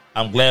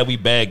 I'm glad we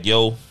back,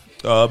 yo.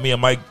 Me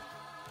and Mike,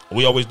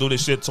 we always do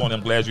this shit, Tony.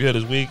 I'm glad you're here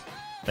this week.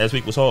 Last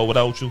week was hard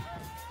without you.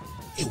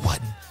 It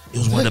wasn't. It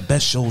was one of the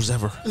best shows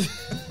ever.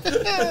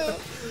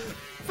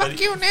 Fuck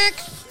you, Nick.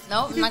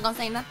 Nope, I'm not going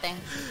to say nothing.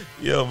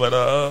 Yo, but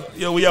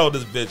we out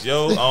this bitch,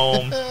 yo.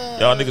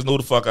 Y'all niggas know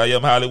the fuck I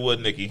am, Hollywood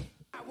Nicky.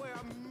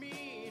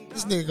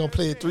 This nigga gonna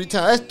play it 3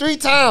 times. That's 3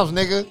 times,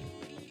 nigga.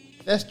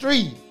 That's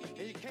 3.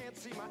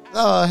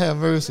 Oh, have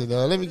mercy,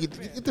 dog. Let me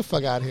get the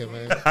fuck out of here,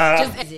 man. Just